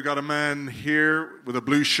 Okay, we've got a man here with a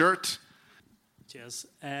blue shirt. Cheers.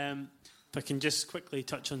 If I can just quickly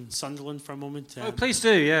touch on Sunderland for a moment. Please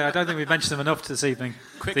do, yeah. I don't think we've mentioned them enough this evening.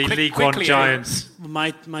 The League One giants.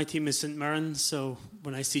 My team is St Mirren, so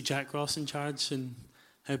when I see Jack Ross in charge and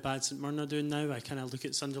how bad St Mirren are doing now, I kind of look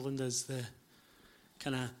at Sunderland as the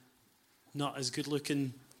kind of not as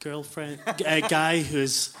good-looking girlfriend guy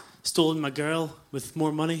who's stolen my girl with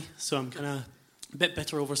more money. So I'm kind of a bit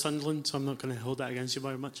bitter over Sunderland, so I'm not going to hold that against you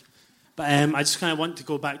very much. But I just kind of want to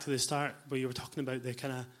go back to the start where you were talking about the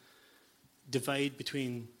kind of divide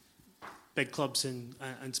between big clubs and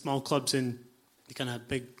small clubs in the kind of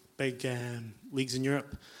big leagues in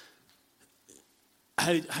Europe.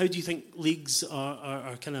 How do you think leagues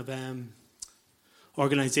are kind of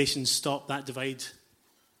organisations stop that divide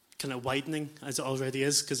kind of widening as it already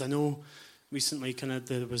is? Because I know recently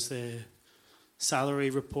there was the salary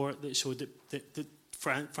report that showed that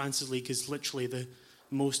France's league is literally the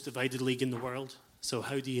most divided league in the world. So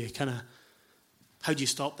how do you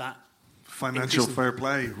stop that? Financial fair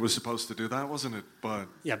play was supposed to do that, wasn't it? But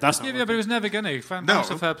yeah, but it was never going to.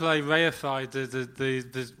 Financial fair play reified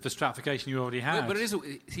the stratification you already had. But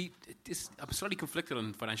I'm slightly conflicted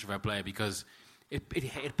on financial fair play because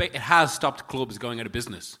it has stopped clubs going out of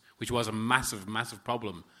business, which was a massive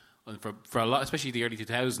problem for a lot, especially the early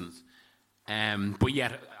 2000s. But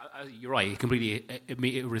yet, you're right.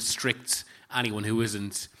 It restricts anyone who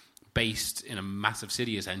isn't based in a massive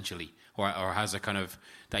city, essentially, or has a kind of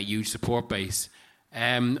that huge support base.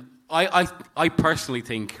 I personally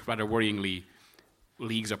think, rather worryingly,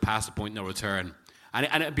 leagues are past the point of no return,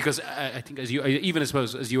 and because I think as you were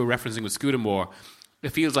referencing with Scudamore, it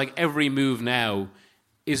feels like every move now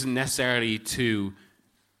isn't necessarily to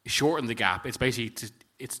shorten the gap. It's basically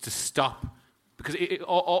to stop. Because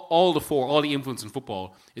all the influence in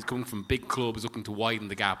football is coming from big clubs looking to widen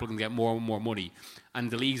the gap, looking to get more and more money, and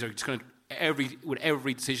the leagues are just kind of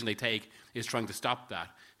every decision they take is trying to stop that.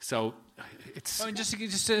 So it's. I mean, just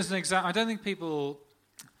as an example, I think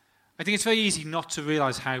it's very easy not to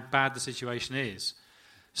realise how bad the situation is.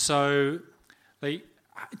 So, do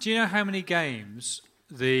you know how many games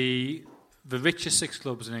the richest 6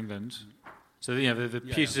 clubs in England, so the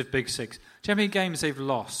putative big 6, do you know how many games they've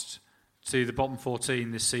lost to the bottom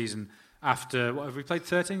 14 this season after, have we played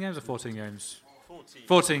 13 games or 14 games?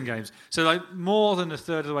 14 games. So more than a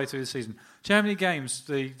third of the way through the season. Do you know how many games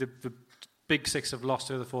the big 6 have lost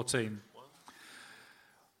to the 14?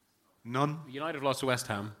 None. United have lost to West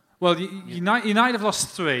Ham. Well, United have lost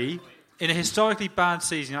 3. In a historically bad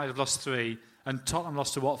season, United have lost 3, and Tottenham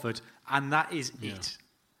lost to Watford, and that is it.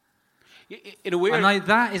 In a weird... And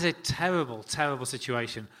that is a terrible, terrible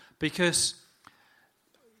situation, because...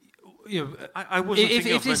 I wasn't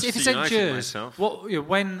thinking of Manchester United myself.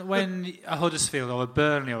 When a Huddersfield or a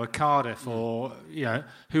Burnley or a Cardiff or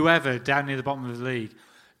whoever down near the bottom of the league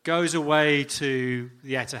goes away to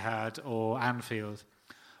the Etihad or Anfield,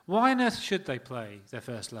 why on earth should they play their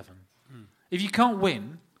first 11? If you can't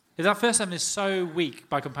win, if that first 11 is so weak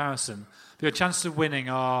by comparison, your chances of winning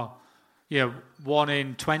are 1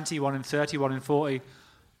 in 20, 1 in 30, 1 in 40.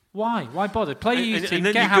 Why? Why bother? Play your team,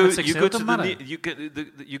 get hammered 6-0, doesn't matter. You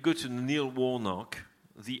go to the Neil Warnock,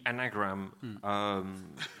 the anagram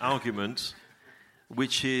argument,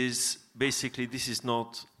 which is basically this is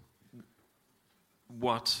not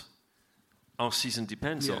what our season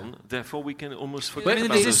depends on. Therefore, we can almost forget about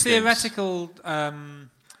those games.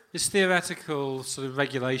 This theoretical sort of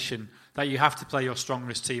regulation that you have to play your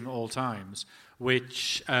strongest team at all times,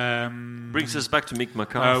 which brings us back to Mick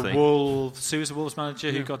McCarthy. Wolves, who was the Wolves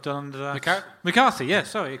manager who got done under that? McCarthy, yeah,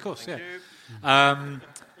 sorry, of course, yeah.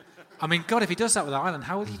 I mean, God, if he does that with Ireland,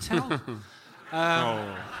 how will you tell?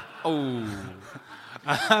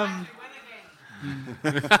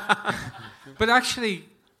 But actually,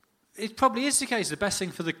 it probably is the case. The best thing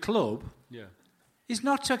for the club is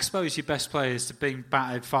not to expose your best players to being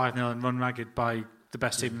battered 5-0 and run ragged by the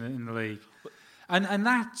best team in the league. And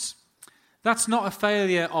that's not a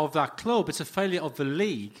failure of that club, it's a failure of the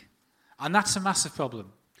league. And that's a massive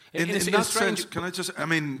problem. In that sense, can I just,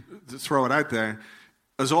 throw it out there,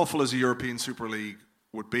 as awful as a European Super League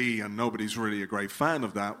would be, and nobody's really a great fan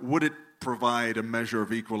of that, would it provide a measure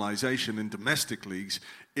of equalisation in domestic leagues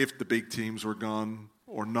if the big teams were gone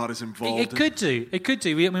or not as involved? It could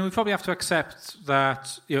do. We probably have to accept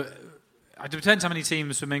that. It depends how many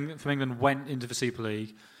teams from England went into the Super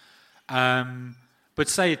League. But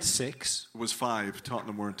say it's 6. It was 5.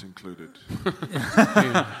 Tottenham weren't included.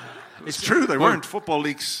 It's true, they weren't. Football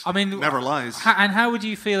leagues never lies. And how would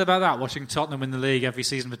you feel about that, watching Tottenham win the league every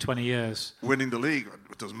season for 20 years? Winning the league,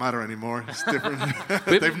 it doesn't matter anymore. It's different.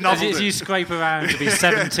 They've noveled it. You scrape around to be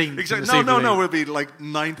 17th. Exactly. No, we'll be like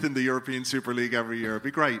 9th in the European Super League every year. It'd be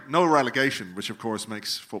great. No relegation, which of course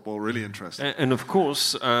makes football really interesting. And of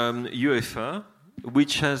course, UEFA,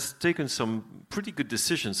 which has taken some pretty good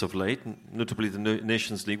decisions of late, notably the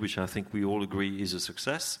Nations League, which I think we all agree is a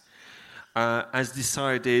success, has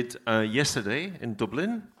decided yesterday in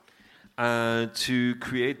Dublin to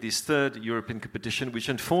create this third European competition, which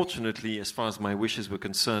unfortunately, as far as my wishes were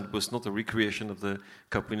concerned, was not a recreation of the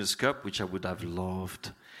Cup Winners' Cup, which I would have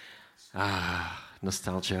loved.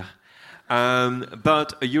 Nostalgia.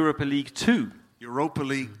 But a Europa League 2. Europa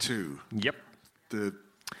League 2. Yep.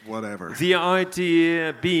 Whatever. The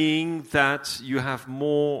idea being that you have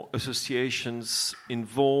more associations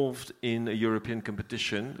involved in a European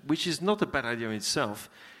competition, which is not a bad idea in itself,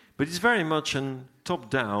 but it's very much a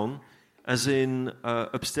top-down, as in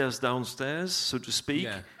upstairs, downstairs, so to speak.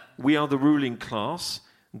 Yeah. We are the ruling class,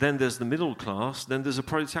 then there's the middle class, then there's a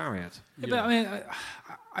proletariat. Yeah, but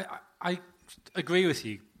I agree with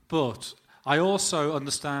you, but I also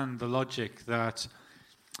understand the logic that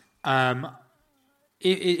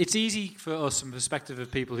it's easy for us from the perspective of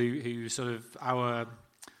people who sort of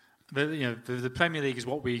the Premier League is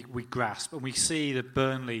what we grasp, and we see that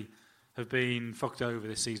Burnley have been fucked over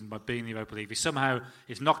this season by being in the Europa League. Somehow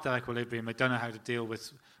it's knocked their equilibrium. They don't know how to deal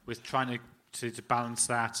with trying to balance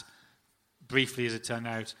that briefly, as it turned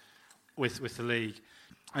out, with the league.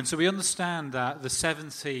 And so we understand that the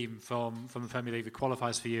 7th team from the Premier League that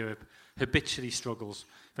qualifies for Europe habitually struggles.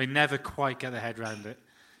 They never quite get their head around it.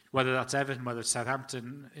 Whether that's Everton, whether it's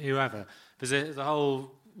Southampton, whoever. There's a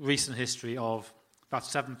whole recent history of that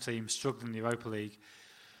 7th team struggling in the Europa League.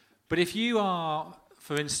 But if you are,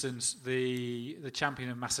 for instance, the champion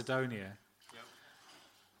of Macedonia,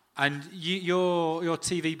 and your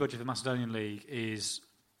TV budget for the Macedonian League is,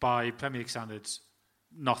 by Premier League standards,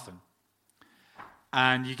 nothing,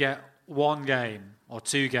 and you get 1 game or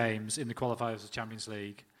 2 games in the qualifiers of the Champions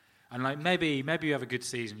League, and maybe you have a good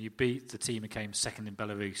season, you beat the team that came second in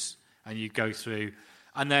Belarus, and you go through,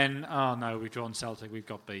 and then, oh no, we've drawn Celtic, we've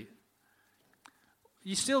got beat.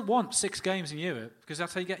 You still want 6 games in Europe, because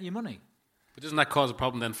that's how you get your money. But doesn't that cause a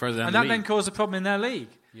problem then further down and the league? league? And that then causes a problem in their league.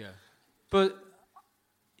 Yeah. But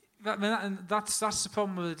that's the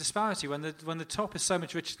problem with the disparity. When the top is so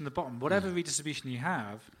much richer than the bottom, whatever redistribution you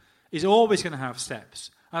have is always going to have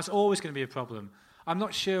steps. That's always going to be a problem. I'm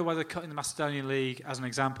not sure whether cutting the Macedonian League, as an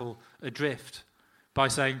example, adrift by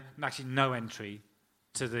saying actually no entry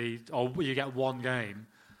to or you get 1 game.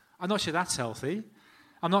 I'm not sure that's healthy.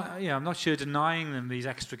 I'm not sure denying them these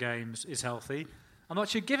extra games is healthy. I'm not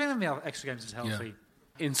sure giving them the extra games is healthy.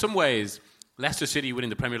 Yeah. In some ways, Leicester City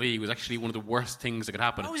winning the Premier League was actually one of the worst things that could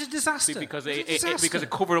happen. It was a disaster. Because it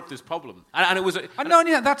covered up this problem. And it was. And not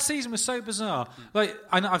only that season was so bizarre.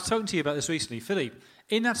 I've talked to you about this recently, Philippe.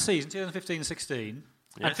 In that season, 2015-16,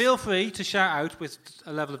 and feel free to shout out with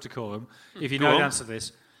a level of decorum if you know the answer to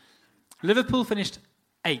this. Liverpool finished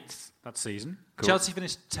 8th that season. Cool. Chelsea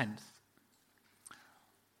finished 10th.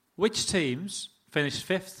 Which teams finished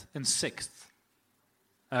 5th and 6th?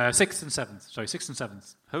 6th and 7th. Sorry, 6th and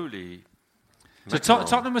 7th. Holy. So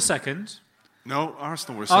Tottenham was 2nd. No,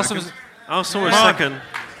 Arsenal were 2nd. Arsenal were 2nd.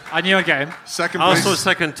 I knew again. 2nd place. Arsenal was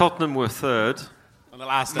 2nd. Tottenham were 3rd. On the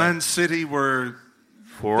last Man City were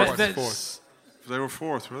 4th. They were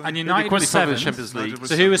 4th, really. And United was 7th. Champions League.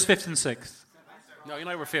 So who was 5th and 6th? No,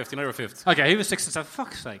 United were 5th. Okay, who was 6th and 7th?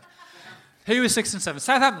 Fuck's sake. Who was 6th and 7th?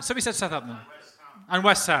 Southampton. Somebody said Southampton. And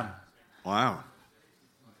West Ham. Wow.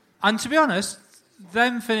 And to be honest,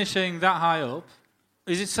 them finishing that high up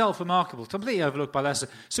is itself remarkable, completely overlooked by Leicester.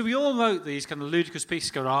 So we all wrote these kind of ludicrous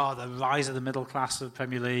pieces going, the rise of the middle class of the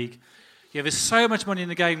Premier League. Yeah, there's so much money in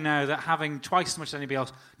the game now that having twice as much as anybody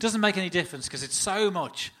else doesn't make any difference because it's so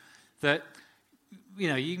much that,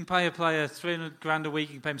 you can pay a player 300 grand a week,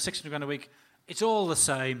 you can pay him 600 grand a week. It's all the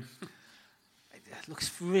same. It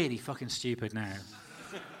looks really fucking stupid now.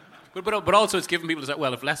 But also it's given people that,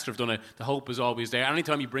 well, if Leicester have done it, the hope is always there.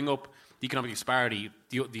 Anytime you bring up the economic disparity,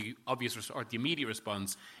 the obvious or the immediate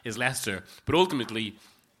response is Leicester. But ultimately,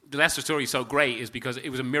 the Leicester story is so great is because it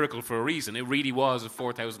was a miracle for a reason. It really was a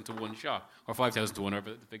 4,000 to 1 shot, or 5,000 to 1,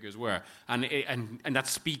 whatever the figures were. And that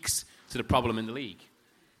speaks to the problem in the league.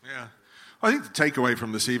 Yeah. I think the takeaway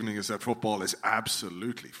from this evening is that football is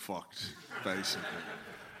absolutely fucked, basically.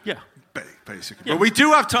 Yeah. Basically. Yeah. But we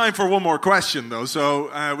do have time for one more question, though. So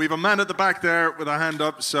we have a man at the back there with a hand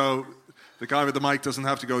up, so the guy with the mic doesn't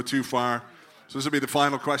have to go too far. So this will be the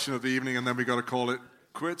final question of the evening, and then we got to call it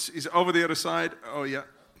quits. He's over the other side. Oh, yeah.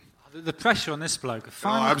 The pressure on this bloke.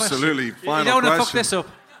 Final absolutely. Question. Final you don't want to question. fuck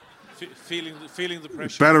this up. Feeling the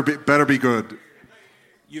pressure. Better be good.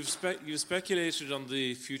 You've speculated on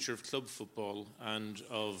the future of club football and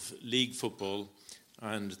of league football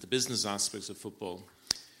and the business aspects of football.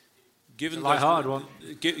 Given that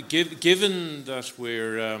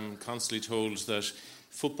we're constantly told that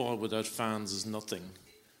football without fans is nothing,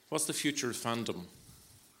 what's the future of fandom?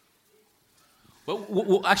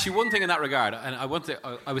 Well, actually, one thing in that regard, and I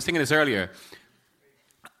was thinking this earlier,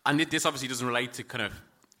 and this obviously doesn't relate to kind of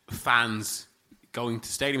fans going to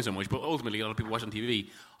stadiums so much, but ultimately a lot of people watch on TV.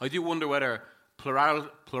 I do wonder whether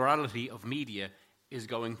plurality of media is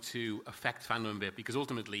going to affect fandom a bit, because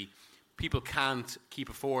ultimately people can't keep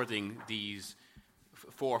affording these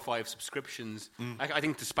 4 or 5 subscriptions. I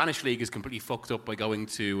think the Spanish league is completely fucked up by going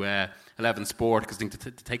to 11 Sport, because I think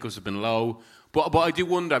the take-ups have been low. But I do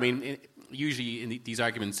wonder, I mean, usually in these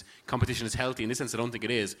arguments, competition is healthy. In this sense, I don't think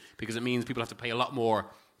it is, because it means people have to pay a lot more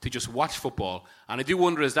to just watch football. And I do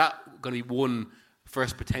wonder, is that going to be one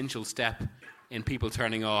first potential step in people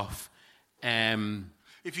turning off?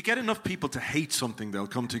 If you get enough people to hate something, they'll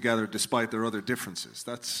come together despite their other differences.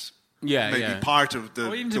 That's maybe part of the.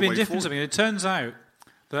 Or even to be indifferent to something. It turns out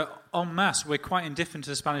that en masse we're quite indifferent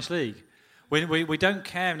to the Spanish league. We don't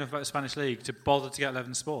care enough about the Spanish league to bother to get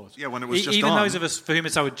 11 Sport. Yeah, when it was just even on. those of us for whom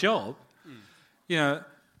it's our job.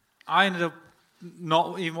 I ended up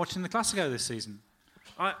not even watching the Classico this season.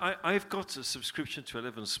 I've got a subscription to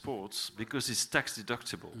 11 Sports because it's tax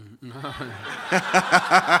deductible.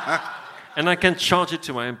 And I can charge it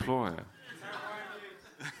to my employer.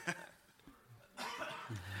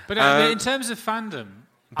 But in terms of fandom...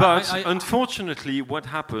 But unfortunately, what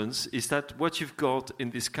happens is that what you've got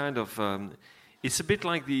in this kind of... it's a bit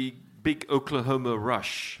like the big Oklahoma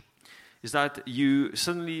rush. Is that you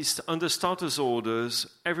suddenly, under starters' orders,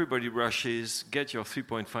 everybody rushes, get your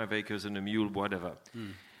 3.5 acres and a mule, whatever.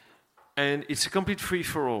 And it's a complete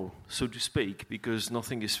free-for-all, so to speak, because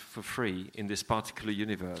nothing is for free in this particular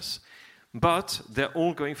universe. But they're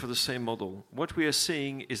all going for the same model. What we are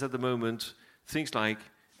seeing is at the moment things like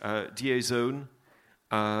DA Zone,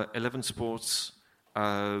 11 Sports,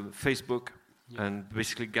 Facebook, and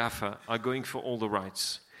basically GAFA are going for all the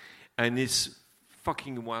rights. And it's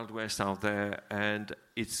fucking Wild West out there, and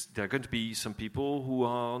there are going to be some people who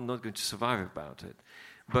are not going to survive about it.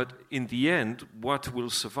 But in the end, what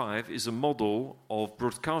will survive is a model of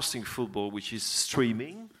broadcasting football, which is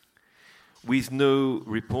streaming, with no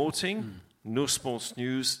reporting, no sports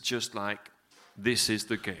news, just like this is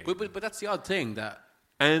the game. But that's the odd thing that...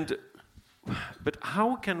 But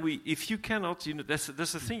how can we, if you cannot, that's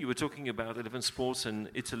the thing you were talking about, 11 Sports and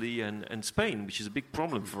Italy and Spain, which is a big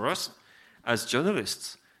problem for us as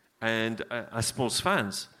journalists and as sports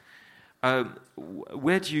fans.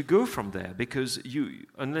 Where do you go from there? Because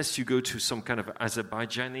unless you go to some kind of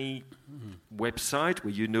Azerbaijani website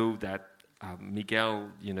where you know that Miguel,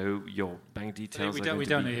 your bank details. We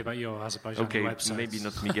don't know about your Azerbaijani website. Okay, maybe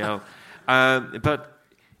not Miguel, but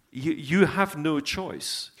you have no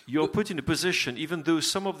choice. You're put in a position, even though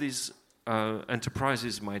some of these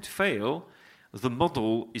enterprises might fail. The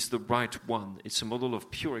model is the right one. It's a model of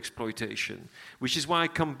pure exploitation, which is why I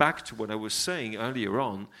come back to what I was saying earlier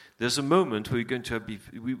on. There's a moment where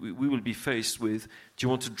we will be faced with, do you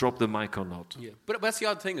want to drop the mic or not? Yeah. But that's the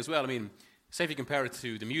odd thing as well. I mean, say if you compare it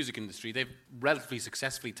to the music industry, they've relatively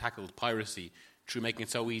successfully tackled piracy through making it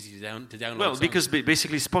so easy to download. Well, because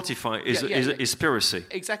basically Spotify is piracy.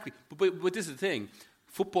 Exactly. But this is the thing.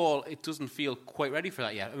 Football, it doesn't feel quite ready for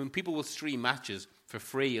that yet. I mean, people will stream matches for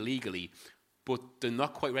free illegally, but they're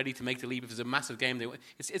not quite ready to make the leap. If there's a massive game,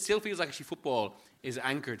 it still feels like actually football is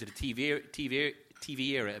anchored to the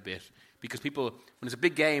TV era a bit, because people, when it's a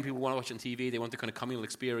big game, people want to watch it on TV. They want the kind of communal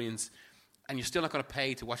experience, and you're still not going to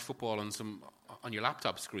pay to watch football on your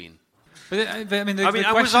laptop screen.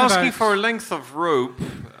 I was asking for a length of rope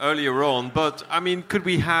earlier on, but could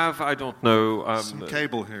we have? I don't know. Some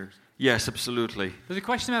cable here. Yes, absolutely. But the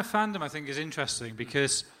question about fandom, I think, is interesting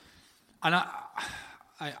because, and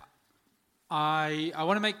I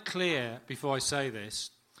want to make clear before I say this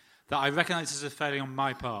that I recognise this is a failing on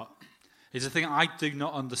my part. It's a thing I do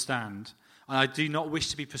not understand, and I do not wish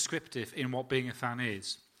to be prescriptive in what being a fan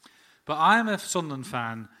is. But I am a Sunderland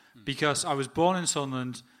fan because I was born in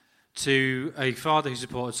Sunderland to a father who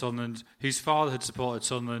supported Sunderland, whose father had supported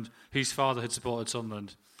Sunderland, whose father had supported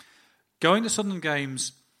Sunderland. Going to Sunderland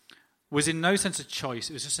games was in no sense a choice.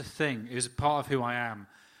 It was just a thing. It was a part of who I am.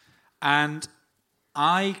 And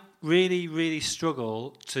I really, really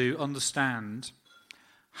struggle to understand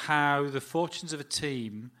how the fortunes of a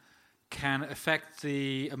team can affect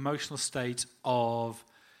the emotional state of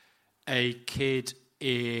a kid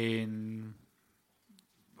in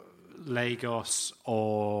Lagos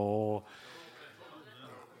or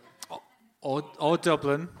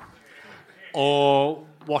Dublin or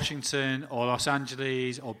Washington or Los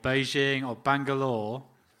Angeles or Beijing or Bangalore.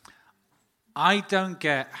 I don't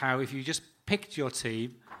get how if you just picked your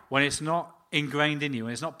team when it's not ingrained in you,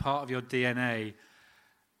 when it's not part of your DNA,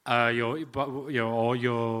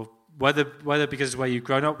 whether because it's where you've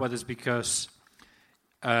grown up, whether it's because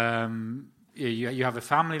you have a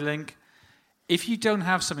family link. If you don't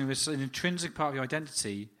have something that's an intrinsic part of your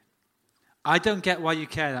identity, I don't get why you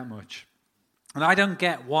care that much. And I don't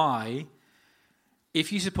get why,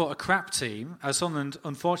 if you support a crap team, as Sunderland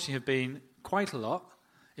unfortunately have been quite a lot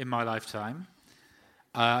in my lifetime.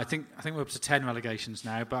 I think we're up to 10 relegations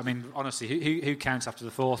now, but honestly, who counts after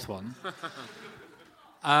the fourth one?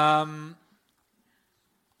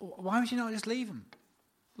 Why would you not just leave them?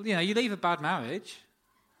 Well, you leave a bad marriage.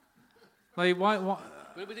 Like, why?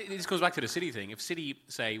 This goes back to the City thing. If City,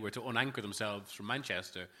 say, were to unanchor themselves from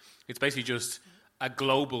Manchester, it's basically just a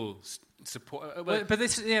global support. But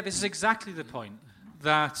this is exactly the point,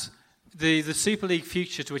 that the Super League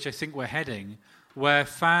future to which I think we're heading, where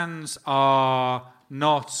fans are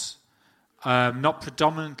not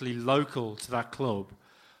predominantly local to that club,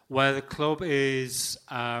 where the club is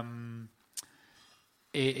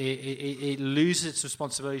it loses its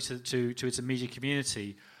responsibility to its immediate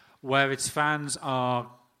community, where its fans are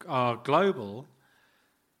global.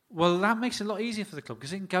 Well, that makes it a lot easier for the club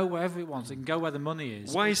because it can go wherever it wants. It can go where the money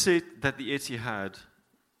is. Why is it that the Etihad,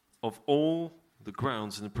 of all the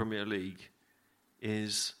grounds in the Premier League,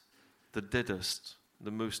 is the deadest,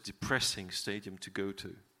 the most depressing stadium to go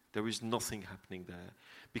to? There is nothing happening there.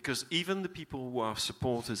 Because even the people who are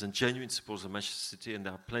supporters and genuine supporters of Manchester City, and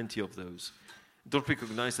there are plenty of those, don't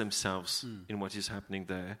recognize themselves in what is happening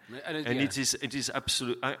there. It is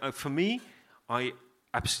absolute. For me, I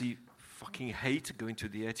absolutely fucking hate going to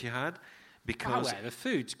the Etihad because the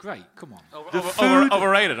food's great. Come on, the food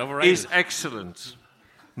overrated is excellent,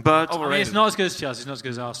 but it's not as good as Chelsea. It's not as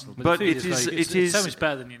good as Arsenal. But the food is so much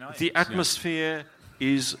better than United. The atmosphere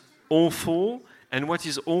is awful, and what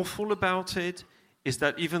is awful about it is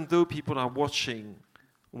that even though people are watching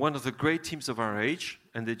one of the great teams of our age,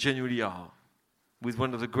 and they genuinely are, with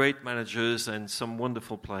one of the great managers and some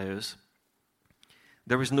wonderful players,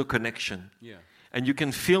 there is no connection. Yeah. And you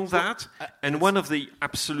can feel that. And one of the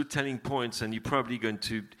absolute telling points, and you're probably going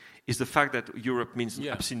to, is the fact that Europe means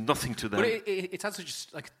absolutely nothing to them. But it's had such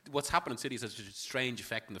what's happened in City has such a strange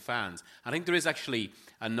effect on the fans. I think there is actually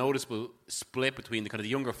a noticeable split between the kind of the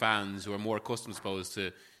younger fans who are more accustomed, I suppose,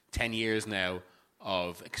 to 10 years now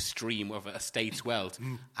of extreme, of a state's wealth,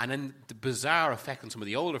 and then the bizarre effect on some of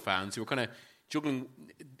the older fans who are kind of juggling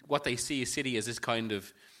what they see as City as this kind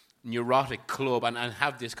of neurotic club and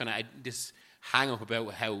have this kind of this hang-up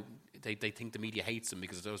about how they think the media hates them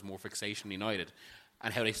because there was more fixation in United,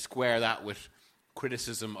 and how they square that with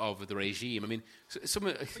criticism of the regime. I mean,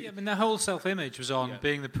 the whole self-image was on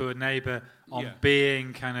being the poor neighbour, on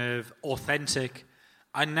being kind of authentic,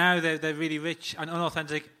 and now they're really rich and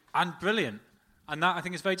unauthentic and brilliant. And that, I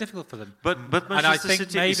think, is very difficult for them. But Manchester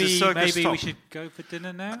City is a circus stop. We should go for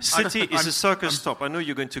dinner now. City is a circus stop. I know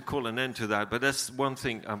you're going to call an end to that, but that's one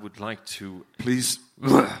thing I would like to... Please.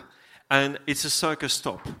 And it's a circus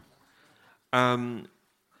stop.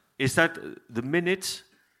 Is that the minute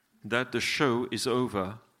that the show is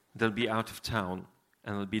over, they'll be out of town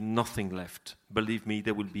and there'll be nothing left. Believe me,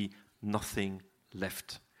 there will be nothing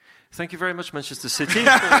left. Thank you very much, Manchester City.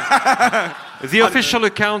 The official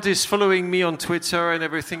account is following me on Twitter and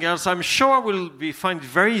everything else. I'm sure I will find it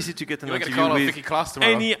very easy to get an interview with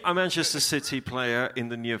any Manchester City player in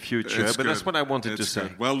the near future. But that's what I wanted to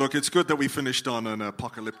say. Well, look, it's good that we finished on an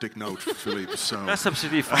apocalyptic note, Philippe. So that's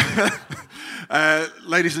absolutely fine.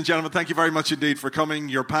 Ladies and gentlemen, thank you very much indeed for coming.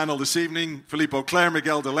 Your panel this evening, Philippe Auclair,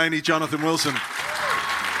 Miguel Delaney, Jonathan Wilson.